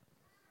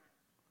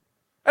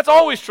 That's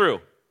always true.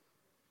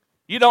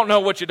 You don't know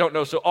what you don't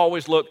know, so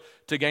always look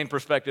to gain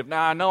perspective.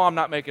 Now, I know I'm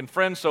not making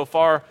friends so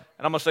far,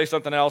 and I'm going to say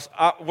something else.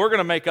 We're going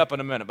to make up in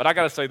a minute, but I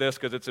got to say this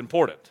because it's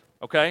important,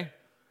 okay?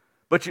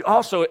 But you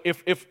also,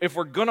 if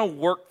we're going to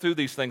work through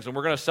these things and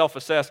we're going to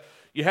self-assess,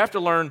 you have to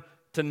learn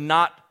to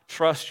not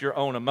trust your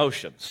own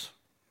emotions.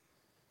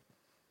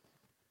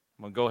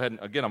 I'm going to go ahead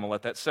and, again, I'm going to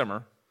let that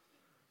simmer.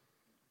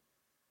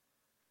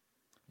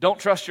 Don't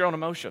trust your own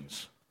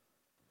emotions.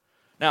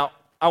 Now,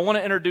 I want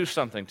to introduce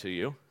something to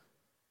you.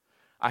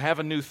 I have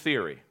a new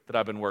theory that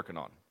I've been working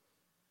on.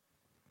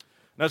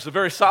 Now, it's a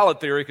very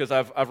solid theory because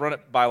I've run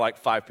it by like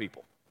 5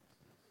 people.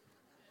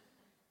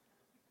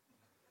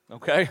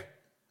 Okay?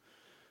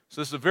 So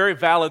this is a very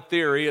valid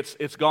theory.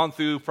 It's gone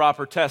through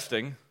proper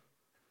testing.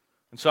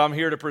 And so I'm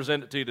here to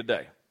present it to you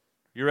today.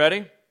 You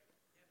ready?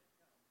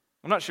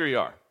 I'm not sure you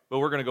are, but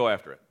we're going to go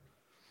after it.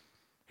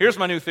 Here's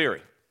my new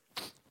theory.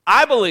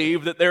 I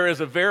believe that there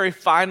is a very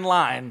fine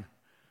line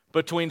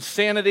between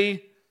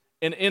sanity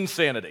and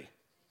insanity.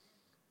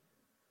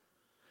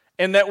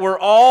 And that we're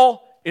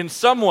all, in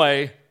some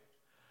way,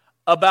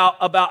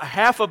 about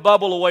half a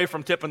bubble away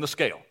from tipping the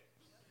scale.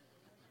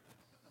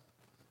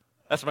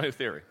 That's my new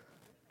theory.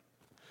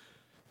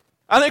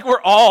 I think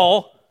we're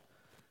all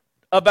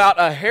about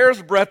a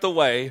hair's breadth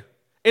away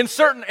in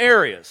certain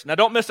areas. Now,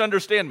 don't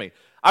misunderstand me.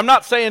 I'm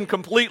not saying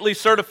completely,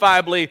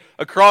 certifiably,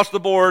 across the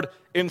board,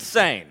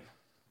 insane,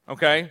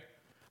 okay?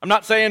 I'm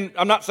not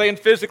saying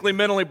physically,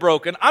 mentally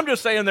broken. I'm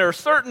just saying there are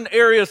certain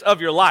areas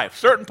of your life,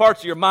 certain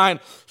parts of your mind,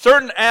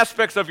 certain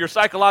aspects of your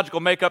psychological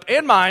makeup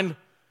and mind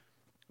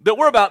that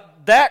we're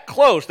about that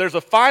close. There's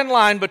a fine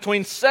line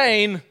between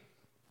sane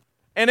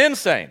and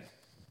insane.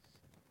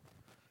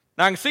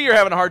 Now, I can see you're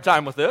having a hard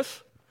time with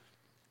this,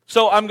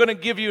 so I'm going to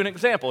give you an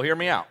example. Hear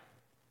me out.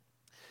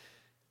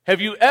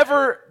 Have you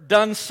ever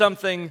done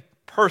something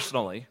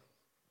personally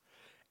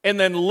and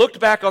then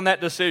looked back on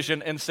that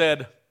decision and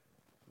said,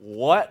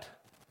 what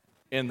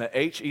in the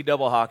H-E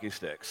double hockey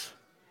sticks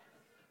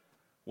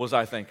was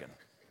I thinking?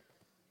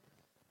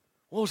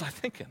 What was I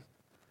thinking?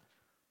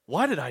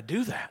 Why did I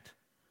do that?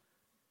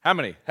 How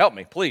many? Help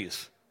me,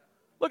 please.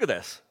 Look at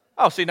this.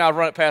 Oh, see, now I've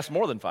run it past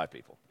more than 5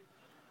 people.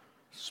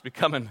 It's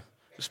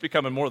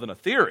becoming more than a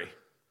theory.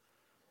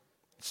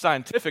 It's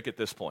scientific at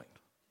this point.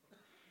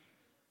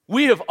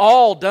 We have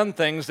all done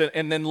things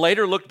and then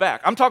later looked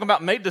back. I'm talking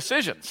about made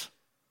decisions.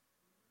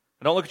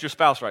 And don't look at your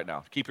spouse right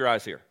now. Keep your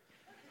eyes here.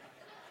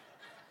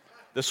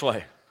 This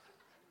way.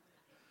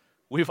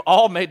 We've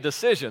all made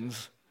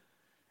decisions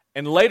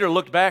and later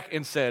looked back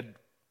and said,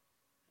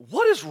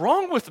 what is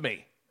wrong with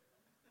me?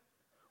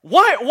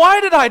 Why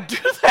did I do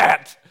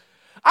that?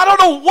 I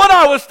don't know what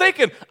I was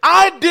thinking.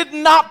 I did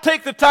not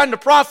take the time to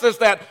process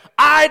that.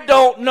 I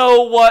don't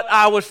know what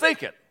I was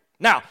thinking.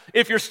 Now,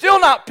 if you're still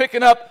not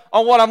picking up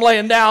on what I'm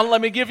laying down,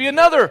 let me give you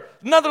another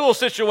little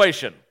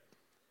situation.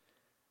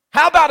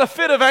 How about a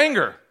fit of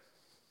anger?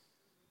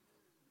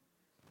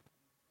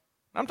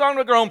 I'm talking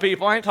to grown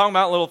people. I ain't talking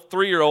about little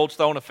 3-year-olds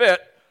throwing a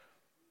fit.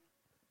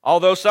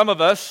 Although some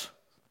of us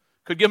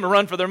could give them a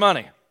run for their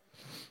money.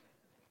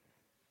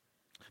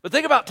 But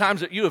think about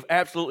times that you have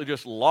absolutely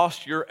just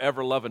lost your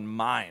ever-loving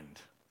mind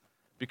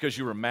because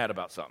you were mad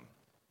about something.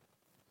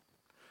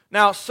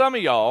 Now, some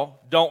of y'all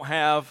don't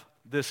have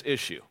this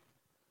issue.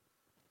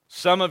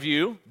 Some of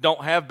you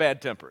don't have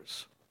bad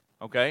tempers,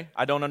 okay?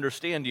 I don't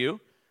understand you.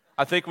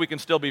 I think we can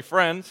still be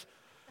friends.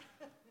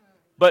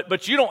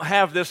 But you don't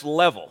have this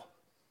level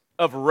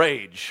of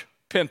rage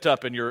pent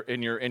up in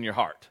your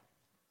heart.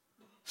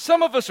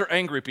 Some of us are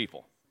angry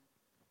people,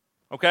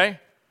 okay?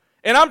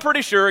 And I'm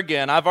pretty sure,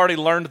 again, I've already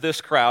learned this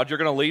crowd. You're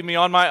going to leave me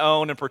on my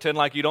own and pretend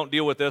like you don't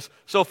deal with this.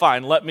 So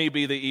fine, let me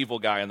be the evil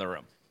guy in the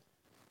room.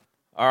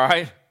 All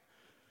right?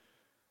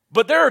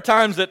 But there are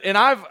times that, and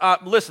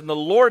listen, the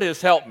Lord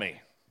has helped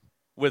me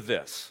with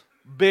this,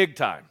 big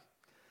time.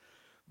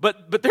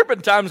 But there have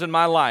been times in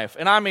my life,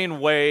 and I mean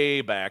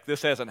way back,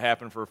 this hasn't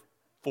happened for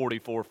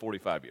 44,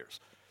 45 years.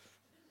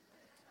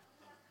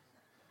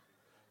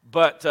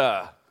 But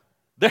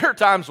there are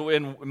times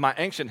in my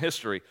ancient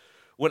history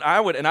when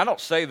I would, and I don't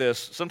say this,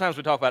 sometimes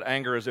we talk about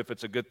anger as if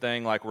it's a good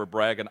thing, like we're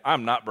bragging.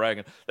 I'm not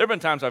bragging. There have been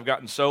times I've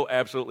gotten so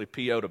absolutely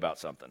PO'd about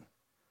something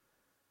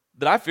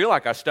that I feel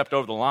like I stepped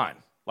over the line.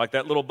 Like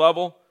that little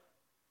bubble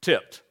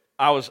tipped.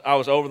 I was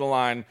over the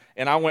line,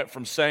 and I went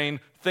from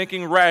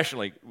thinking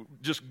rationally,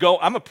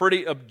 I'm a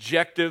pretty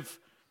objective,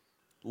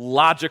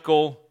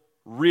 logical,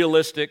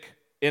 realistic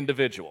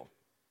individual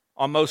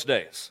on most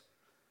days.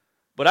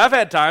 But I've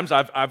had times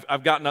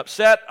I've gotten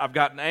upset, I've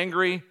gotten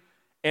angry,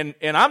 and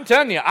I'm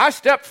telling you, I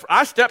stepped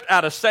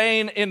out of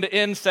sane into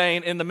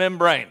insane in the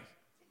membrane,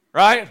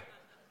 right?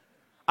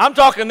 I'm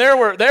talking there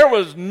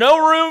was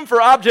no room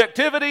for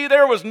objectivity,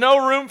 there was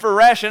no room for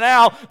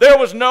rationale, there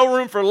was no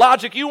room for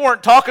logic. You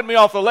weren't talking me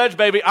off the ledge,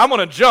 baby. I'm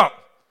going to jump.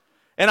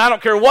 And I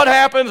don't care what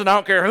happens, and I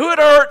don't care who it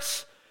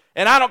hurts,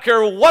 and I don't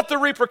care what the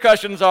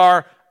repercussions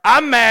are.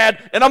 I'm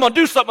mad, and I'm going to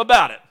do something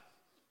about it.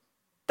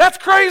 That's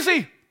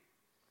crazy.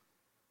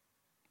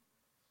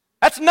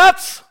 That's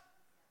nuts.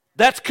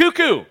 That's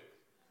cuckoo.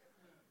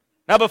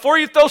 Now, before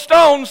you throw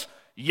stones,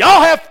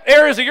 y'all have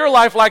areas of your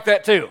life like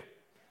that too.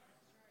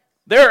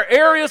 There are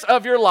areas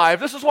of your life.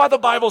 This is why the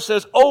Bible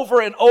says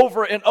over and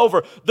over and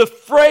over. The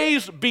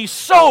phrase be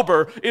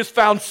sober is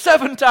found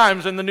 7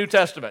 times in the New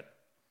Testament.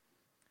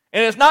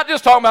 And it's not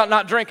just talking about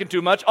not drinking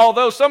too much,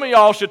 although some of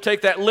y'all should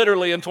take that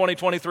literally in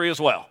 2023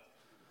 as well.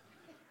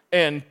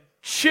 And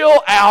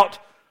chill out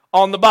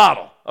on the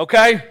bottle,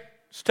 okay?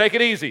 Just take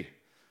it easy.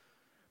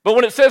 But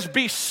when it says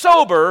be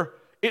sober,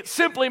 it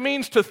simply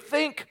means to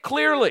think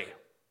clearly.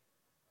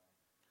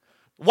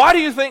 Why do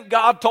you think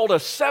God told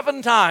us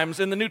 7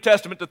 times in the New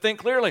Testament to think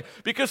clearly?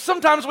 Because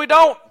sometimes we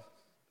don't.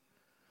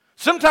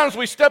 Sometimes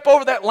we step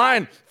over that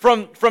line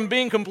from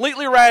being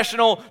completely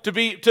rational to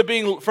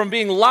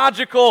being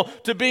logical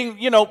to being,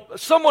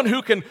 someone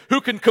who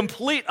can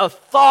complete a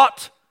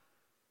thought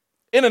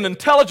in an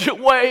intelligent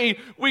way.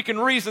 We can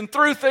reason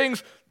through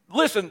things.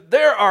 Listen,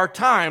 there are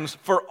times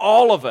for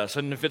all of us,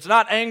 and if it's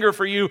not anger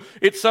for you,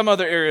 it's some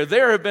other area.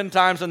 There have been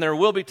times and there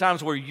will be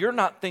times where you're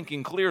not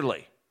thinking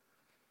clearly.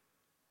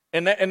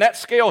 And that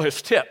scale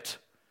has tipped.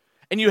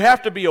 And you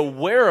have to be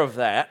aware of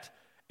that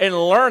and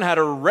learn how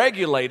to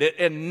regulate it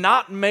and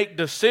not make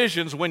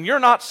decisions when you're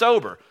not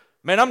sober.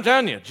 Man, I'm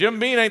telling you, Jim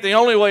Beam ain't the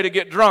only way to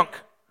get drunk.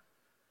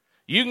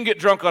 You can get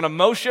drunk on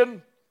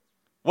emotion,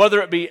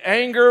 whether it be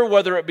anger,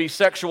 whether it be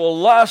sexual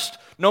lust,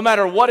 no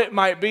matter what it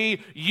might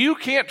be. You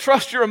can't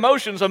trust your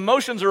emotions.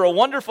 Emotions are a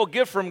wonderful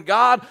gift from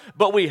God,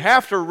 but we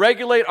have to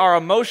regulate our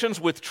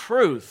emotions with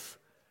truth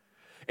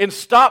and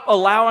stop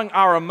allowing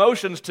our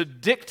emotions to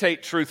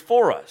dictate truth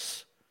for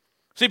us.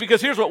 See,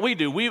 because here's what we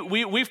do.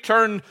 We've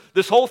turned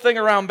this whole thing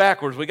around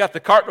backwards. We got the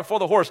cart before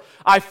the horse.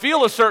 I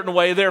feel a certain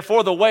way,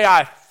 therefore the way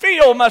I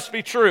feel must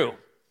be true.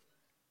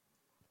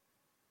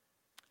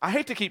 I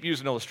hate to keep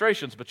using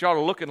illustrations, but y'all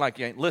are looking like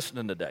you ain't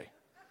listening today.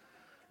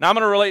 Now I'm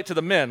going to relate to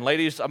the men.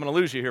 Ladies, I'm going to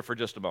lose you here for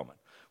just a moment.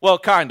 Well,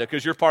 kind of,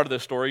 because you're part of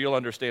this story. You'll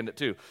understand it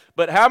too.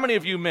 But how many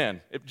of you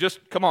men,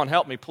 come on,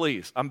 help me,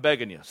 please. I'm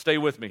begging you. Stay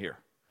with me here.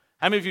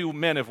 How many of you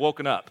men have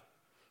woken up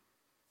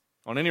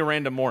on any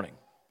random morning,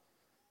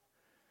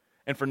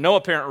 and for no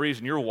apparent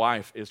reason, your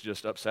wife is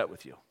just upset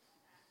with you.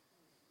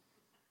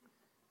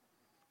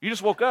 You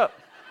just woke up.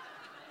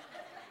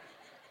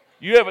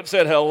 You haven't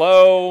said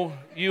hello.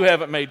 You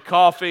haven't made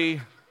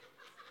coffee.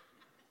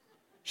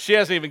 She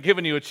hasn't even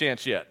given you a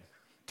chance yet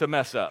to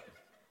mess up.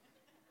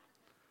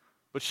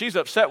 But she's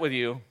upset with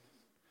you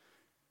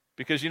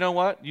because you know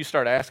what? You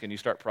start asking, you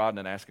start prodding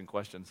and asking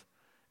questions,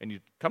 and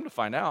you come to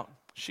find out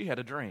she had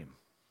a dream.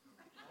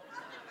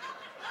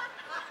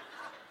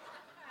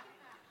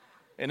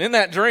 And in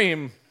that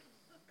dream,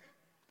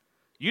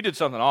 you did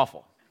something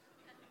awful.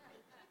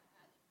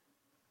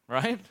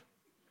 Right?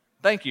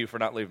 Thank you for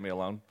not leaving me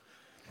alone.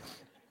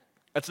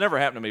 That's never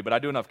happened to me, but I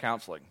do enough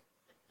counseling.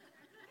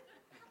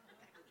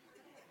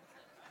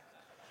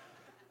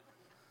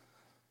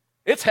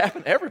 It's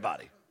happened to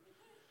everybody.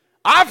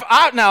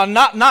 Now,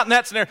 not in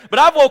that scenario, but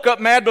I've woke up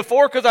mad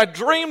before because I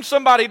dreamed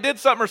somebody did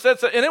something or said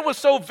something, and it was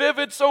so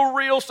vivid, so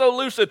real, so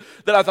lucid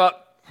that I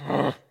thought,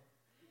 and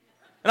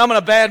I'm in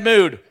a bad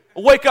mood. I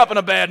wake up in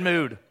a bad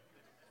mood.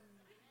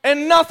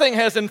 And nothing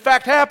has in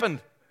fact happened.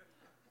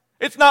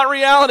 It's not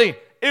reality.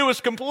 It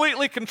was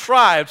completely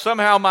contrived.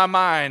 Somehow my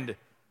mind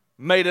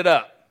made it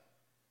up.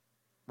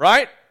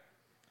 Right?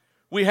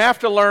 We have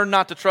to learn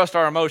not to trust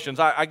our emotions.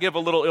 I give a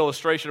little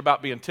illustration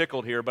about being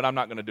tickled here, but I'm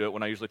not going to do it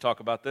when I usually talk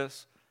about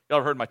this. Y'all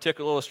ever heard my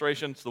tickle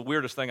illustration? It's the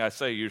weirdest thing I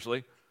say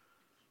usually,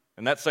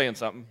 and that's saying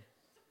something.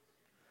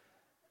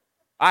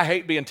 I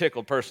hate being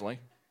tickled personally.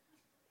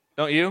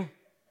 Don't you?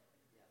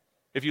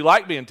 If you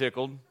like being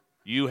tickled,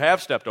 you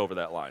have stepped over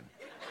that line.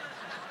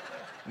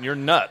 And you're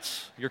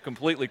nuts. You're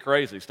completely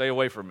crazy. Stay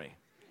away from me.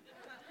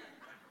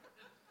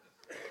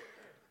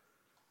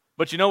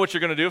 But you know what you're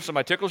going to do if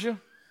somebody tickles you?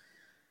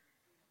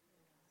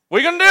 What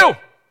are you going to do?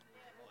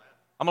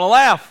 I'm going to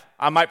laugh.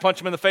 I might punch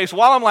him in the face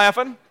while I'm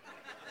laughing.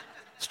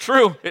 It's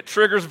true. It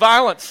triggers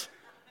violence.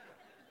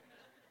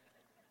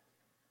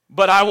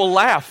 But I will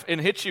laugh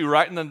and hit you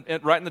right in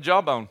the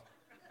jawbone.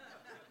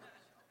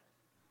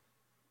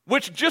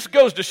 Which just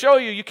goes to show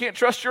you can't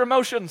trust your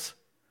emotions.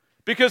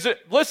 Because,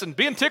 listen,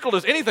 being tickled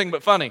is anything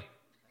but funny.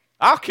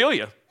 I'll kill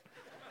you.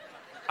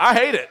 I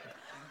hate it.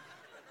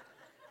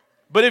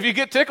 But if you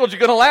get tickled, you're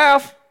going to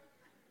laugh.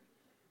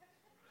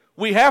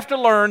 We have to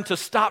learn to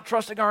stop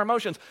trusting our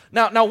emotions.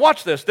 Now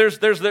watch this.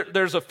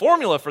 There's a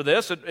formula for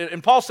this,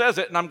 and Paul says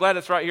it, and I'm glad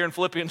it's right here in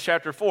Philippians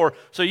chapter 4,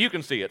 so you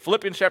can see it.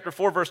 Philippians chapter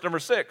 4, verse number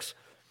 6.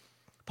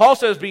 Paul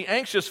says, be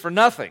anxious for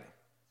nothing,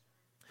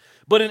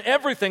 but in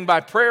everything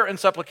by prayer and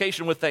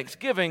supplication with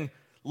thanksgiving,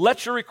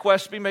 let your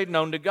requests be made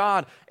known to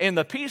God, and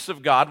the peace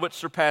of God, which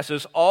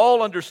surpasses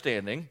all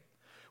understanding,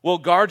 will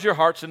guard your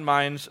hearts and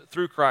minds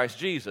through Christ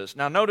Jesus.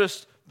 Now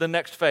notice the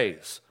next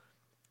phase.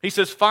 He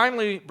says,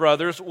 finally,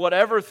 brothers,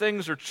 whatever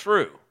things are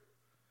true,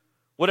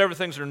 whatever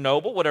things are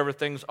noble, whatever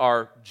things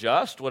are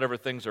just, whatever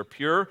things are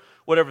pure,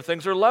 whatever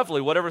things are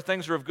lovely, whatever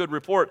things are of good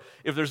report,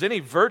 if there's any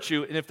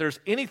virtue and if there's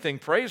anything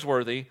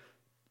praiseworthy,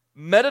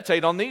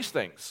 meditate on these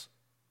things.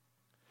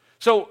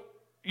 So,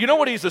 you know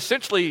what he's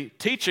essentially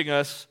teaching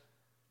us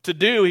to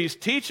do? He's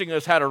teaching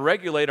us how to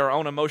regulate our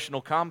own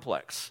emotional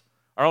complex,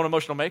 our own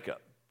emotional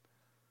makeup.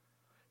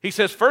 He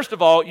says, first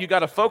of all, you got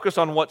to focus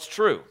on what's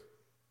true.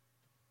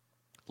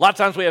 A lot of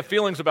times we have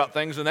feelings about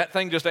things, and that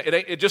thing just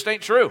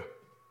ain't true.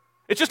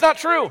 It's just not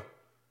true.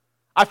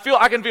 I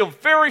can feel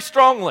very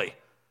strongly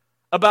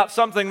about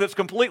something that's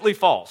completely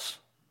false.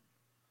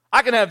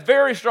 I can have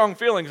very strong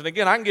feelings, and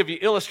again, I can give you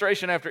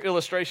illustration after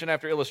illustration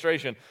after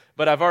illustration,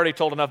 but I've already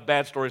told enough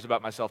bad stories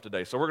about myself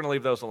today, so we're going to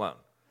leave those alone.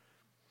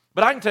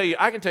 But I can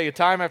tell you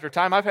time after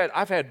time,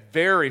 I've had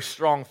very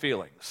strong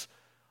feelings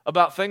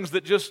about things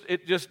that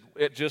it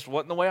just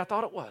wasn't the way I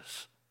thought it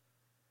was.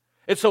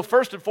 And so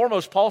first and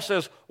foremost, Paul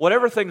says,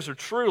 whatever things are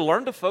true,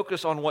 learn to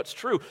focus on what's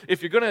true.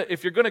 If you're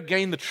gonna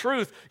gain the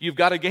truth, you've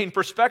got to gain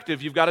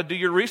perspective. You've got to do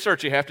your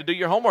research. You have to do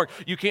your homework.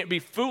 You can't be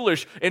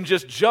foolish and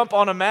just jump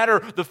on a matter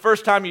the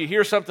first time you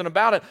hear something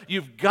about it.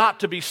 You've got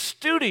to be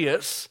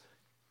studious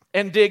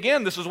and dig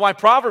in. This is why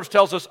Proverbs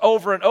tells us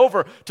over and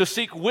over to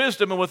seek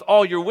wisdom, and with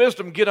all your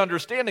wisdom get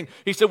understanding.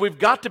 He said we've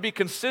got to be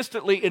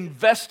consistently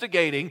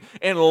investigating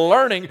and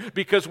learning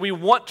because we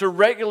want to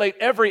regulate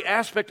every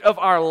aspect of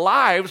our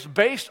lives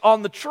based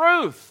on the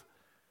truth.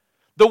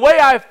 The way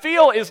I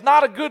feel is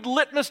not a good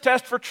litmus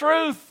test for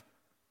truth,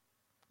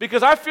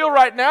 because I feel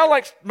right now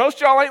like most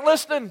of y'all ain't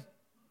listening.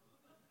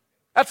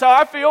 That's how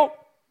I feel.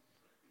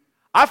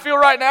 I feel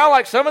right now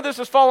like some of this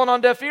is falling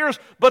on deaf ears,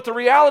 but the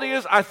reality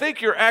is I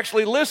think you're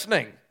actually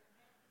listening.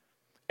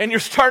 And you're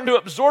starting to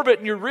absorb it,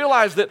 and you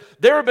realize that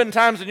there have been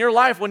times in your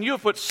life when you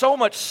have put so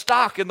much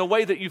stock in the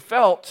way that you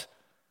felt.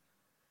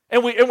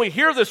 And we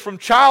hear this from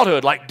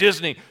childhood, like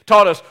Disney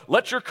taught us,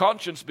 let your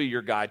conscience be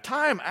your guide.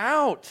 Time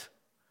out.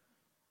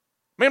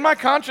 Man, my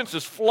conscience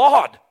is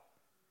flawed.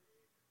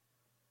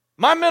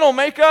 My mental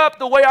makeup,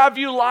 the way I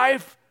view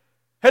life,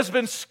 has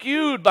been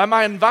skewed by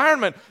my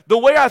environment. The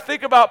way I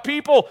think about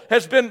people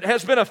has been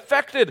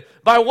affected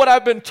by what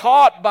I've been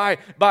taught by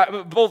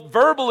both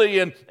verbally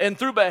and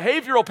through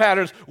behavioral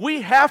patterns.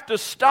 We have to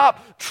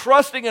stop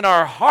trusting in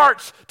our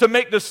hearts to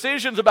make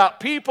decisions about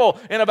people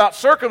and about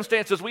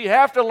circumstances. We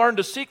have to learn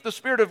to seek the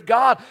Spirit of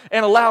God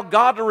and allow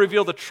God to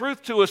reveal the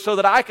truth to us so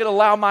that I can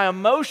allow my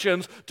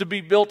emotions to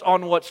be built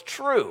on what's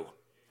true.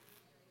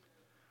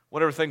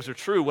 Whatever things are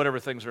true, whatever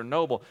things are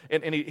noble.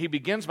 And he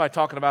begins by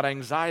talking about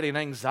anxiety, and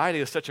anxiety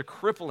is such a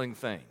crippling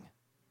thing.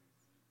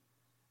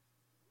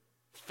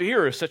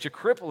 Fear is such a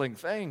crippling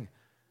thing.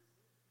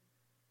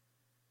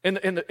 And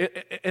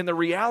the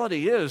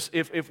reality is,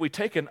 if we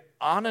take an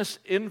honest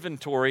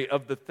inventory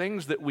of the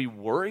things that we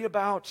worry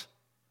about,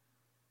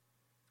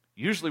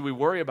 usually we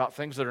worry about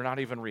things that are not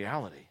even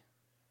reality.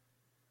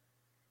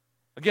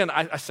 Again,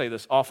 I say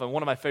this often,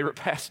 one of my favorite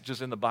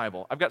passages in the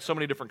Bible. I've got so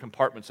many different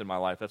compartments in my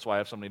life. That's why I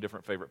have so many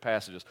different favorite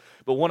passages.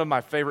 But one of my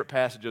favorite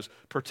passages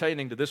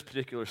pertaining to this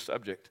particular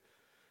subject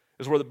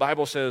is where the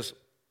Bible says,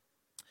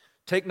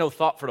 take no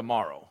thought for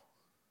tomorrow,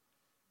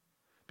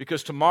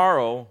 because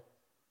tomorrow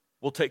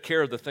will take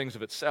care of the things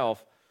of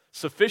itself.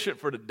 Sufficient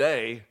for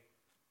today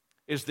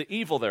is the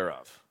evil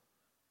thereof.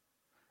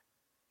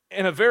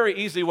 And a very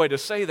easy way to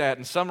say that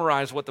and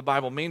summarize what the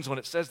Bible means when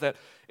it says that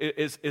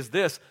is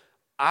this: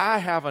 I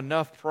have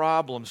enough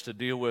problems to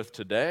deal with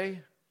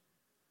today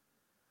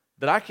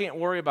that I can't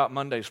worry about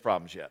Monday's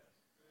problems yet.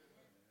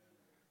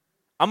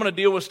 I'm going to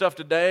deal with stuff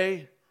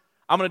today.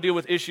 I'm going to deal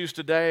with issues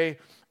today.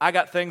 I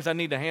got things I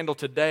need to handle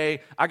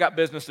today. I got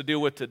business to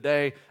deal with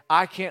today.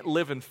 I can't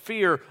live in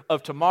fear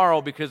of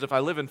tomorrow, because if I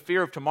live in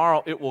fear of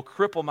tomorrow, it will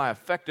cripple my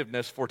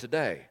effectiveness for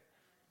today.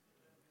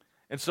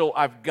 And so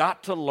I've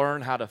got to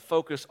learn how to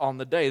focus on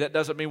the day. That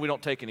doesn't mean we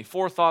don't take any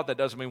forethought. That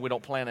doesn't mean we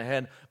don't plan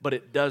ahead. But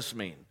it does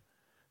mean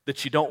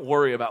that you don't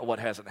worry about what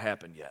hasn't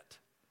happened yet.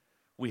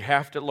 We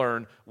have to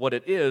learn what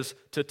it is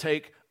to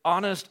take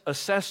honest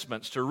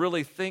assessments, to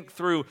really think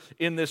through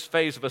in this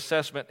phase of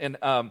assessment. And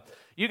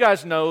you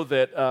guys know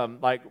that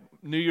like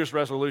New Year's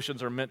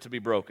resolutions are meant to be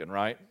broken,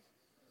 right?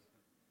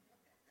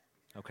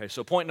 Okay,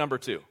 so point number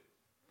 2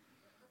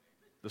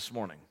 this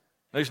morning.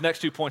 These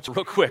next 2 points are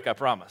real quick, I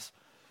promise.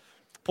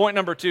 Point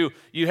number 2,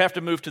 you have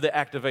to move to the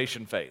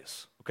activation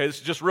phase. Okay, this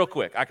is just real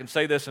quick. I can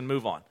say this and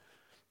move on.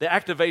 The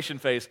activation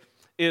phase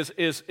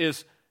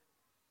is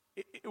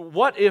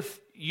what if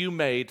you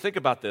made, think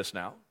about this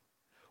now,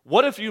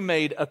 what if you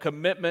made a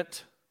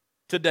commitment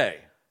today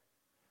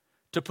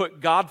to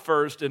put God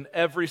first in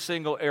every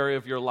single area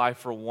of your life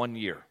for 1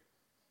 year?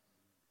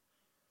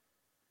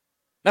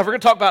 Now, if we're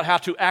going to talk about how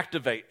to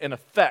activate and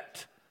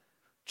affect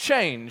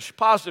change,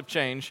 positive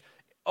change,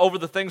 over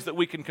the things that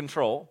we can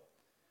control,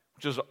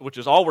 which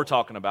is all we're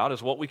talking about,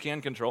 is what we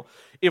can control.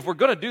 If we're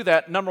going to do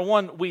that, number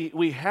 1,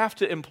 we have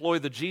to employ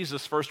the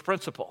Jesus first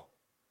principle,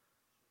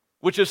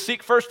 which is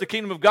seek first the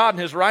kingdom of God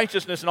and His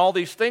righteousness, and all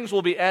these things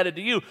will be added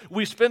to you.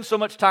 We spend so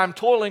much time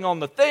toiling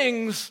on the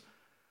things,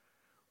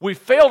 we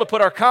fail to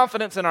put our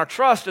confidence and our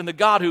trust in the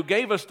God who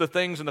gave us the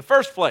things in the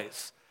first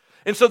place.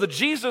 And so the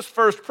Jesus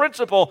first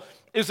principle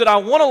is that I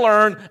want to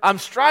learn, I'm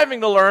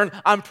striving to learn,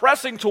 I'm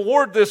pressing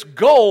toward this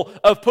goal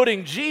of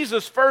putting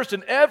Jesus first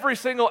in every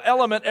single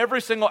element,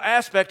 every single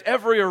aspect,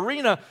 every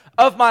arena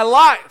of my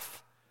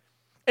life.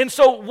 And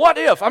so what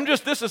if,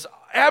 this is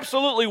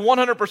absolutely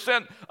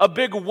 100% a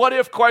big what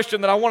if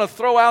question that I want to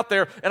throw out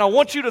there, and I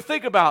want you to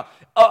think about,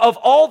 of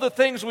all the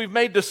things we've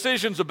made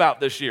decisions about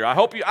this year. I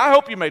hope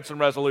you made some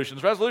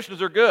resolutions.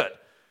 Resolutions are good.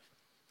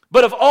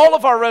 But of all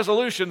of our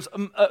resolutions,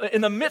 in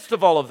the midst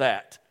of all of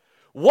that,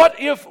 what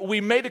if we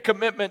made a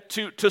commitment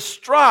to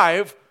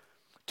strive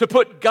to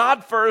put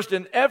God first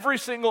in every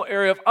single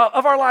area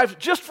of our lives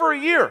just for a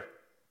year?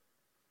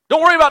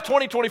 Don't worry about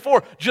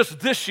 2024, just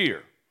this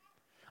year.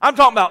 I'm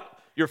talking about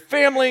your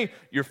family,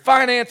 your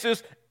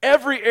finances,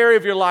 every area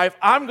of your life.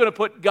 I'm going to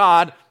put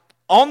God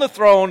on the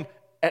throne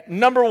at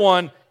number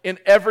 1 in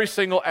every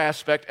single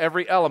aspect,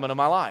 every element of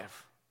my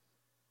life.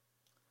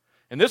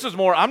 And this is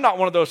more, I'm not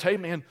one of those, hey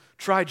man,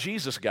 try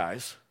Jesus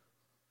guys.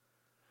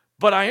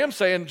 But I am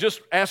saying, just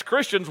ask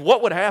Christians,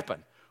 what would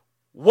happen?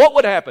 What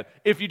would happen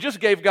if you just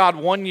gave God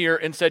 1 year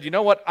and said, you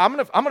know what, I'm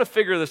going to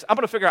figure this, I'm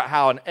going to figure out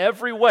how in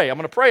every way, I'm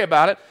going to pray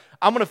about it,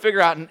 I'm going to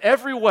figure out in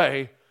every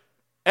way,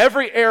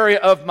 every area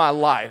of my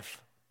life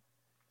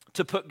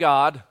to put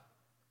God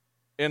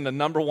in the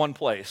number 1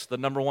 place, the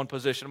number 1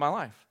 position of my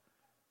life.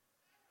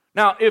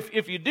 Now,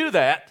 if you do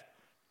that,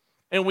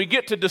 and we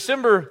get to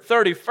December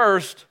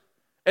 31st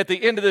at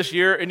the end of this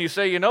year, and you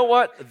say, you know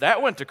what,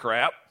 that went to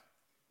crap.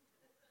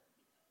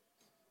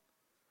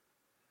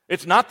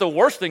 It's not the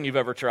worst thing you've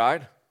ever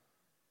tried.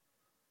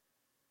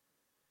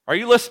 Are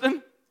you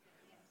listening?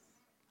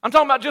 I'm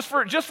talking about just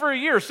for a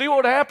year. See what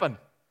would happen.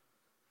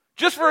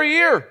 Just for a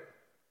year.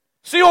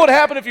 See what would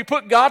happen if you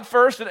put God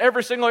first in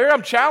every single area.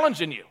 I'm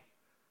challenging you.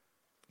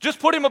 Just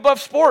put Him above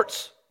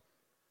sports.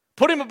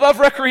 Put Him above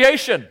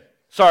recreation.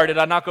 Sorry, did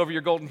I knock over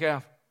your golden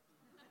calf?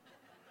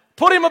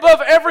 Put Him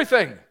above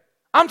everything.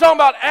 I'm talking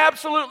about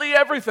absolutely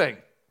everything.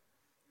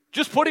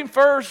 Just put Him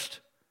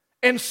first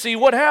and see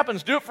what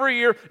happens. Do it for a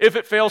year. If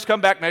it fails,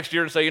 come back next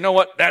year and say, you know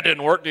what, that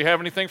didn't work. Do you have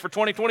anything for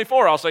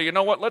 2024? I'll say, you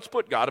know what, let's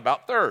put God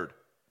about third.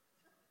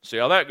 See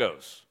how that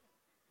goes.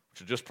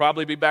 Which will just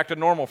probably be back to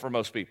normal for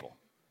most people,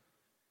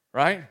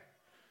 right?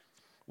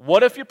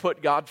 What if you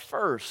put God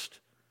first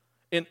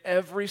in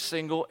every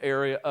single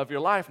area of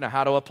your life? Now,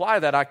 how to apply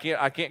that, I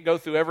can't go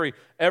through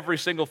every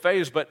single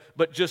phase, but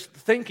just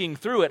thinking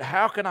through it,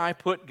 how can I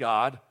put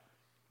God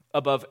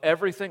above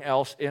everything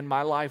else in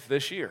my life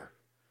this year?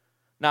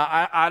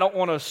 Now, I don't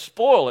want to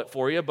spoil it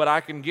for you, but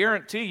I can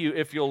guarantee you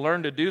if you'll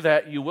learn to do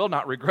that, you will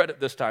not regret it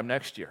this time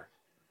next year.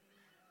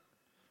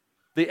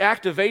 The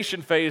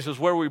activation phase is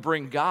where we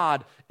bring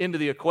God into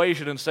the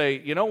equation and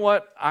say, you know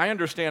what, I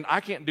understand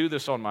I can't do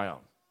this on my own.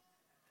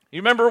 You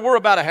remember, we're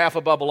about a half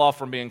a bubble off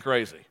from being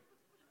crazy.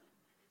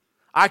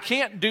 I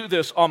can't do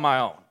this on my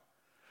own.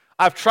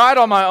 I've tried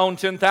on my own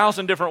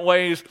 10,000 different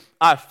ways.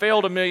 I've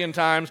failed a million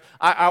times.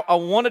 God,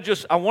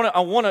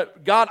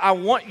 I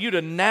want you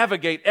to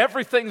navigate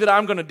everything that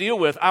I'm going to deal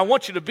with. I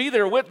want you to be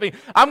there with me.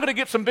 I'm going to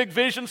get some big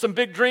visions, some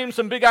big dreams,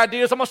 some big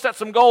ideas. I'm going to set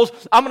some goals.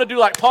 I'm going to do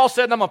like Paul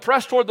said, and I'm going to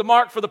press toward the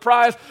mark for the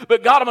prize.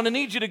 But God, I'm going to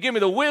need you to give me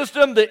the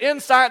wisdom, the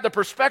insight, the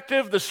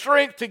perspective, the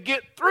strength to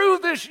get through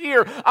this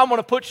year. I'm going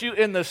to put you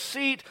in the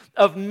seat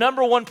of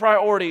number one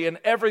priority in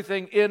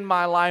everything in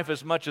my life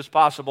as much as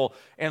possible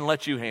and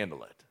let you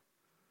handle it.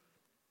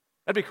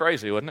 That'd be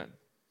crazy, wouldn't it?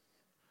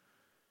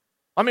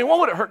 I mean, what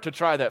would it hurt to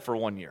try that for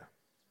 1 year?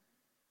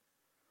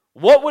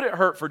 What would it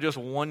hurt for just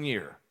 1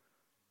 year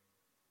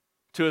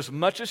to, as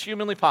much as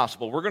humanly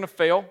possible, we're going to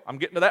fail. I'm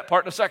getting to that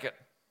part in a second.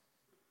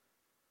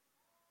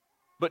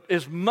 But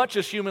as much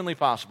as humanly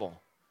possible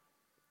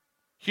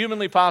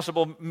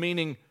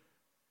meaning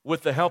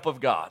with the help of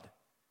God,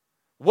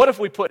 what if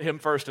we put him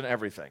first in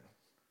everything?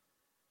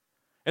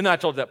 And then I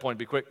told you that point,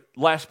 be quick.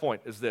 Last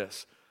point is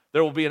this.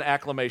 There will be an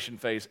acclimation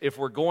phase. If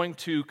we're going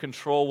to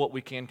control what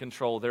we can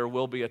control, there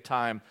will be a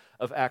time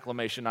of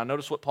acclimation. Now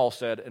notice what Paul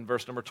said in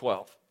verse number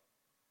 12.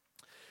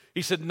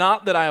 He said,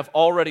 not that I have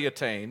already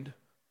attained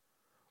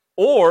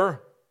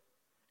or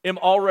am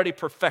already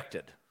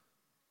perfected,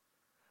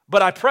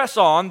 but I press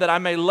on that I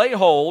may lay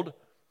hold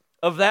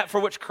of that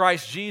for which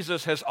Christ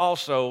Jesus has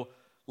also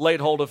laid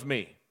hold of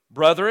me.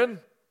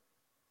 Brethren,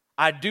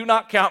 I do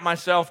not count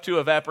myself to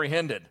have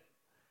apprehended.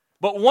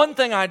 But one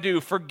thing I do,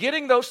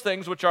 forgetting those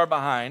things which are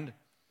behind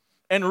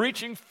and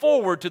reaching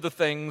forward to the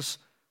things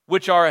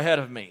which are ahead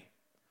of me.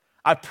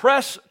 I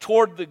press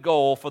toward the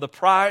goal for the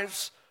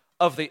prize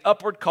of the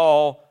upward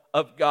call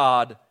of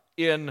God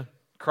in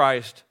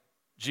Christ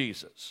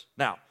Jesus.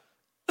 Now,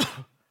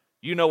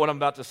 you know what I'm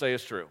about to say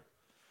is true.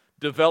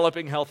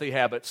 Developing healthy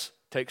habits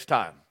takes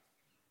time,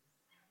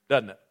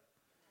 doesn't it?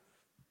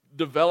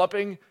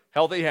 Developing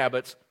healthy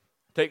habits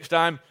takes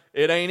time.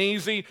 It ain't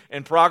easy,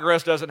 and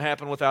progress doesn't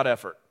happen without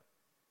effort.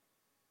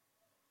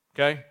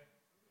 Okay?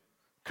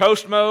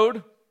 Coast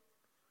mode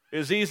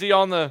is easy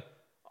on the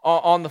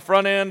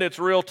front end. It's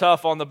real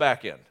tough on the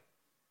back end.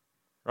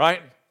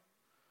 Right?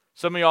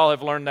 Some of y'all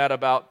have learned that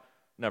about,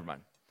 never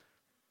mind.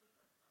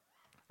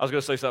 I was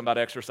going to say something about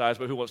exercise,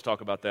 but who wants to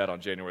talk about that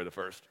on January the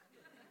 1st?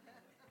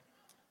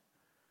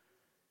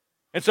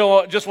 And so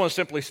I just want to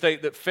simply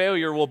state that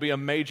failure will be a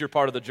major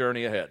part of the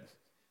journey ahead.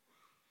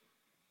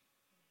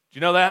 Do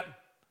you know that?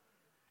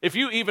 If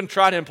you even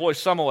try to employ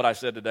some of what I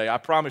said today, I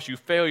promise you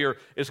failure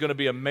is going to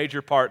be a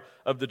major part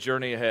of the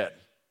journey ahead.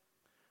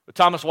 But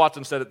Thomas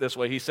Watson said it this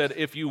way. He said,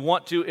 if you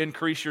want to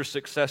increase your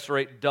success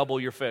rate,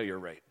 double your failure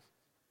rate.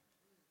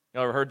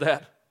 You ever heard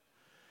that?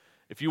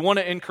 If you want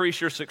to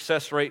increase your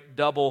success rate,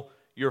 double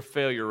your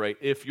failure rate.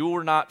 If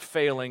you're not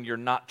failing, you're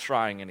not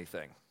trying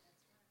anything.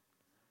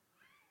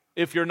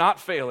 If you're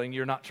not failing,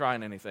 you're not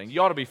trying anything.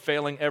 You ought to be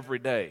failing every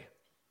day.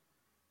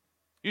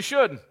 You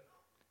should.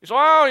 You say, oh,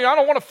 I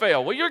don't want to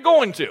fail. Well, you're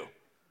going to.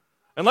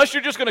 Unless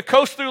you're just going to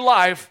coast through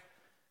life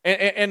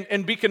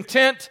and be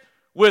content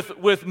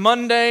with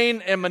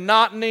mundane and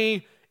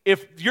monotony.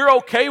 If you're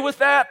okay with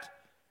that,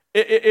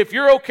 if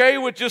you're okay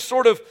with just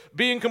sort of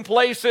being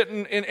complacent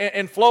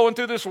and flowing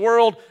through this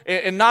world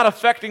and not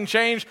affecting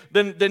change,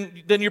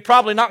 then you're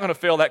probably not going to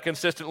fail that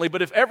consistently.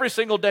 But if every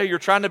single day you're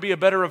trying to be a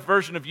better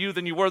version of you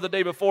than you were the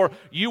day before,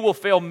 you will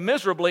fail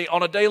miserably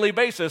on a daily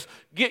basis.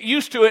 Get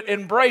used to it,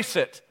 embrace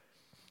it.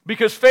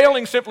 Because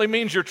failing simply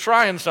means you're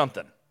trying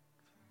something.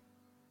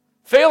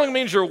 Failing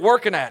means you're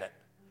working at it.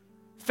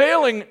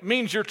 Failing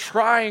means you're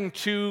trying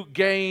to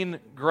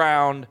gain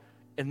ground,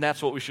 and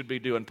that's what we should be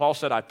doing. Paul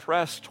said, I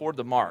press toward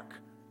the mark.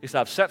 He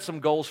said, I've set some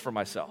goals for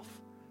myself,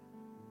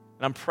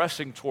 and I'm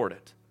pressing toward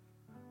it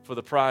for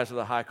the prize of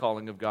the high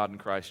calling of God in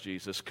Christ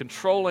Jesus.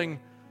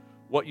 Controlling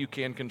what you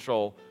can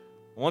control.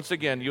 Once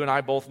again, you and I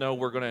both know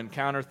we're going to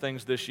encounter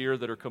things this year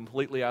that are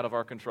completely out of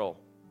our control.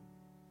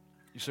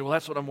 You say, well,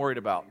 that's what I'm worried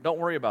about. Don't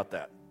worry about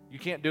that. You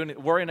can't do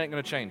anything. Worrying ain't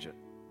going to change it.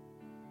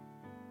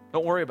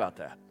 Don't worry about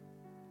that.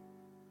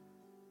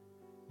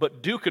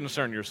 But do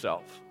concern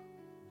yourself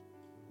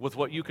with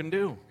what you can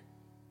do.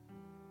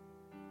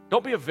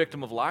 Don't be a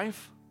victim of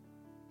life.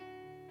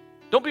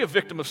 Don't be a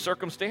victim of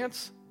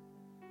circumstance.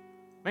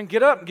 Man,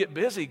 get up and get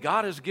busy.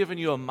 God has given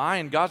you a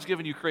mind. God's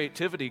given you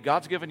creativity.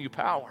 God's given you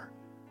power.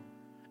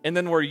 And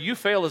then where you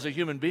fail as a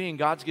human being,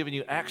 God's given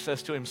you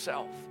access to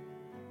himself.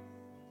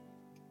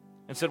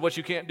 And said, what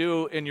you can't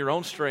do in your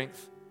own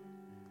strength,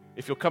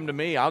 if you'll come to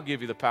me, I'll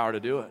give you the power to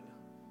do it.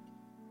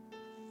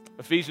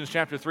 Ephesians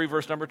chapter 3,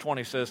 verse number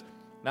 20 says,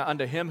 now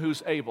unto him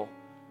who's able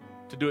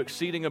to do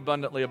exceeding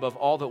abundantly above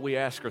all that we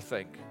ask or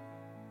think,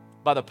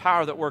 by the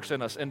power that works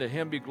in us, and to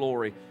him be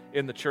glory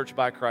in the church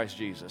by Christ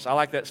Jesus. I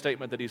like that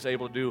statement that he's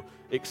able to do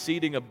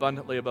exceeding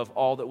abundantly above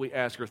all that we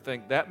ask or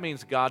think. That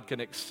means God can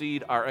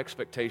exceed our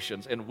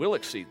expectations and will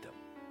exceed them.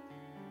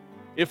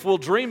 If we'll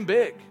dream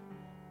big,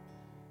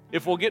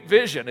 if we'll get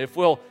vision, if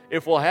we'll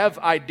have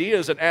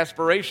ideas and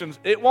aspirations,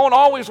 it won't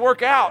always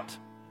work out.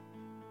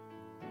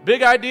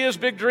 Big ideas,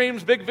 big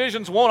dreams, big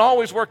visions won't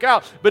always work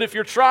out. But if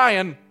you're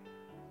trying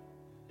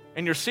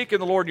and you're seeking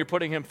the Lord and you're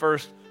putting him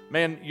first,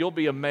 man, you'll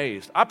be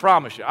amazed. I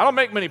promise you. I don't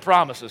make many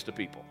promises to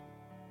people.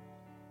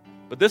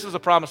 But this is a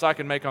promise I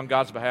can make on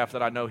God's behalf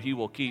that I know he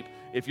will keep.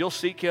 If you'll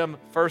seek him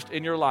first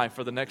in your life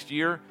for the next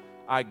year,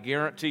 I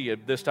guarantee you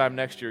this time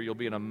next year you'll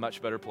be in a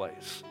much better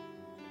place.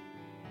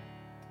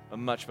 A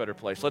much better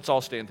place. Let's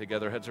all stand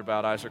together. Heads are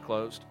bowed, eyes are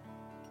closed.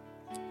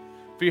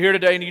 If you're here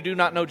today and you do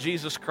not know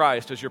Jesus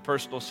Christ as your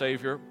personal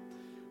Savior,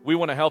 we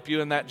want to help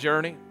you in that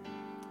journey.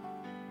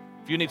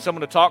 If you need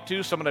someone to talk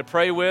to, someone to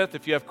pray with,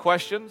 if you have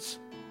questions,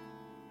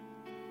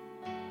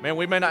 man,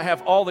 we may not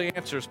have all the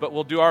answers, but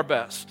we'll do our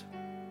best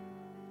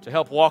to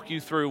help walk you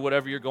through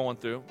whatever you're going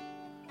through.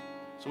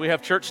 So we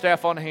have church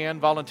staff on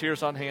hand,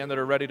 volunteers on hand that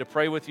are ready to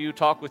pray with you,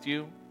 talk with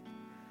you.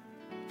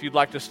 If you'd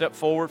like to step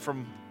forward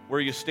from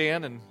where you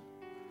stand and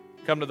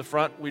come to the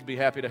front, we'd be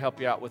happy to help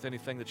you out with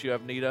anything that you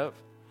have need of.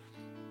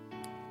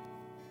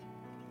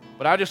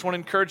 But I just want to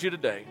encourage you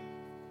today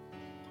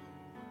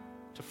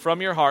to, from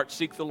your heart,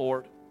 seek the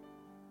Lord.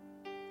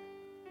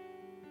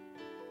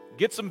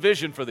 Get some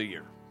vision for the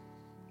year.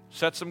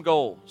 Set some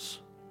goals.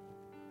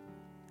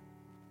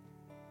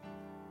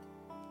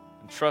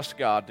 And trust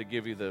God to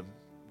give you the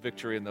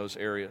victory in those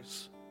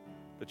areas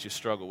that you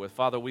struggle with.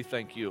 Father, we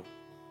thank you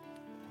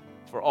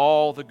for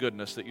all the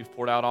goodness that you've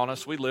poured out on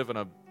us. We live in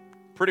a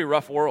pretty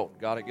rough world.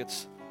 God, it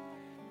gets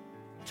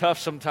tough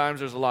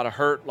sometimes. There's a lot of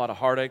hurt, a lot of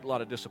heartache, a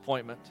lot of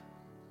disappointment.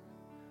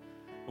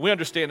 We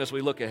understand as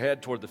we look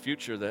ahead toward the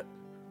future that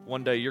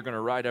one day you're going to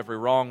right every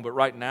wrong, but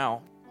right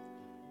now,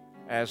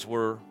 as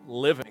we're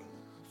living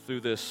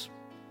through this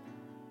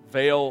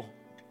veil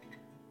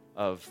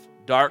of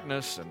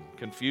darkness and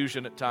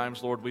confusion at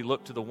times, Lord, we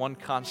look to the one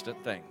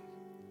constant thing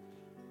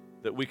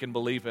that we can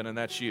believe in, and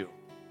that's you.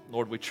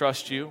 Lord, we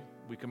trust you.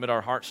 We commit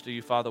our hearts to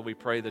you, Father. We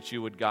pray that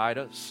you would guide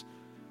us,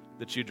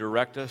 that you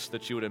direct us,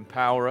 that you would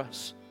empower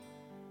us.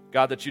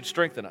 God, that you'd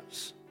strengthen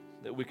us,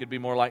 that we could be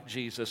more like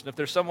Jesus. And if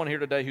there's someone here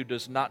today who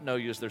does not know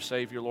you as their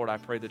Savior, Lord, I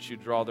pray that you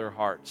draw their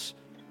hearts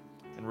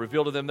and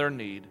reveal to them their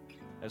need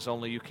as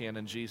only you can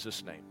in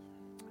Jesus' name.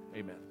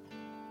 Amen.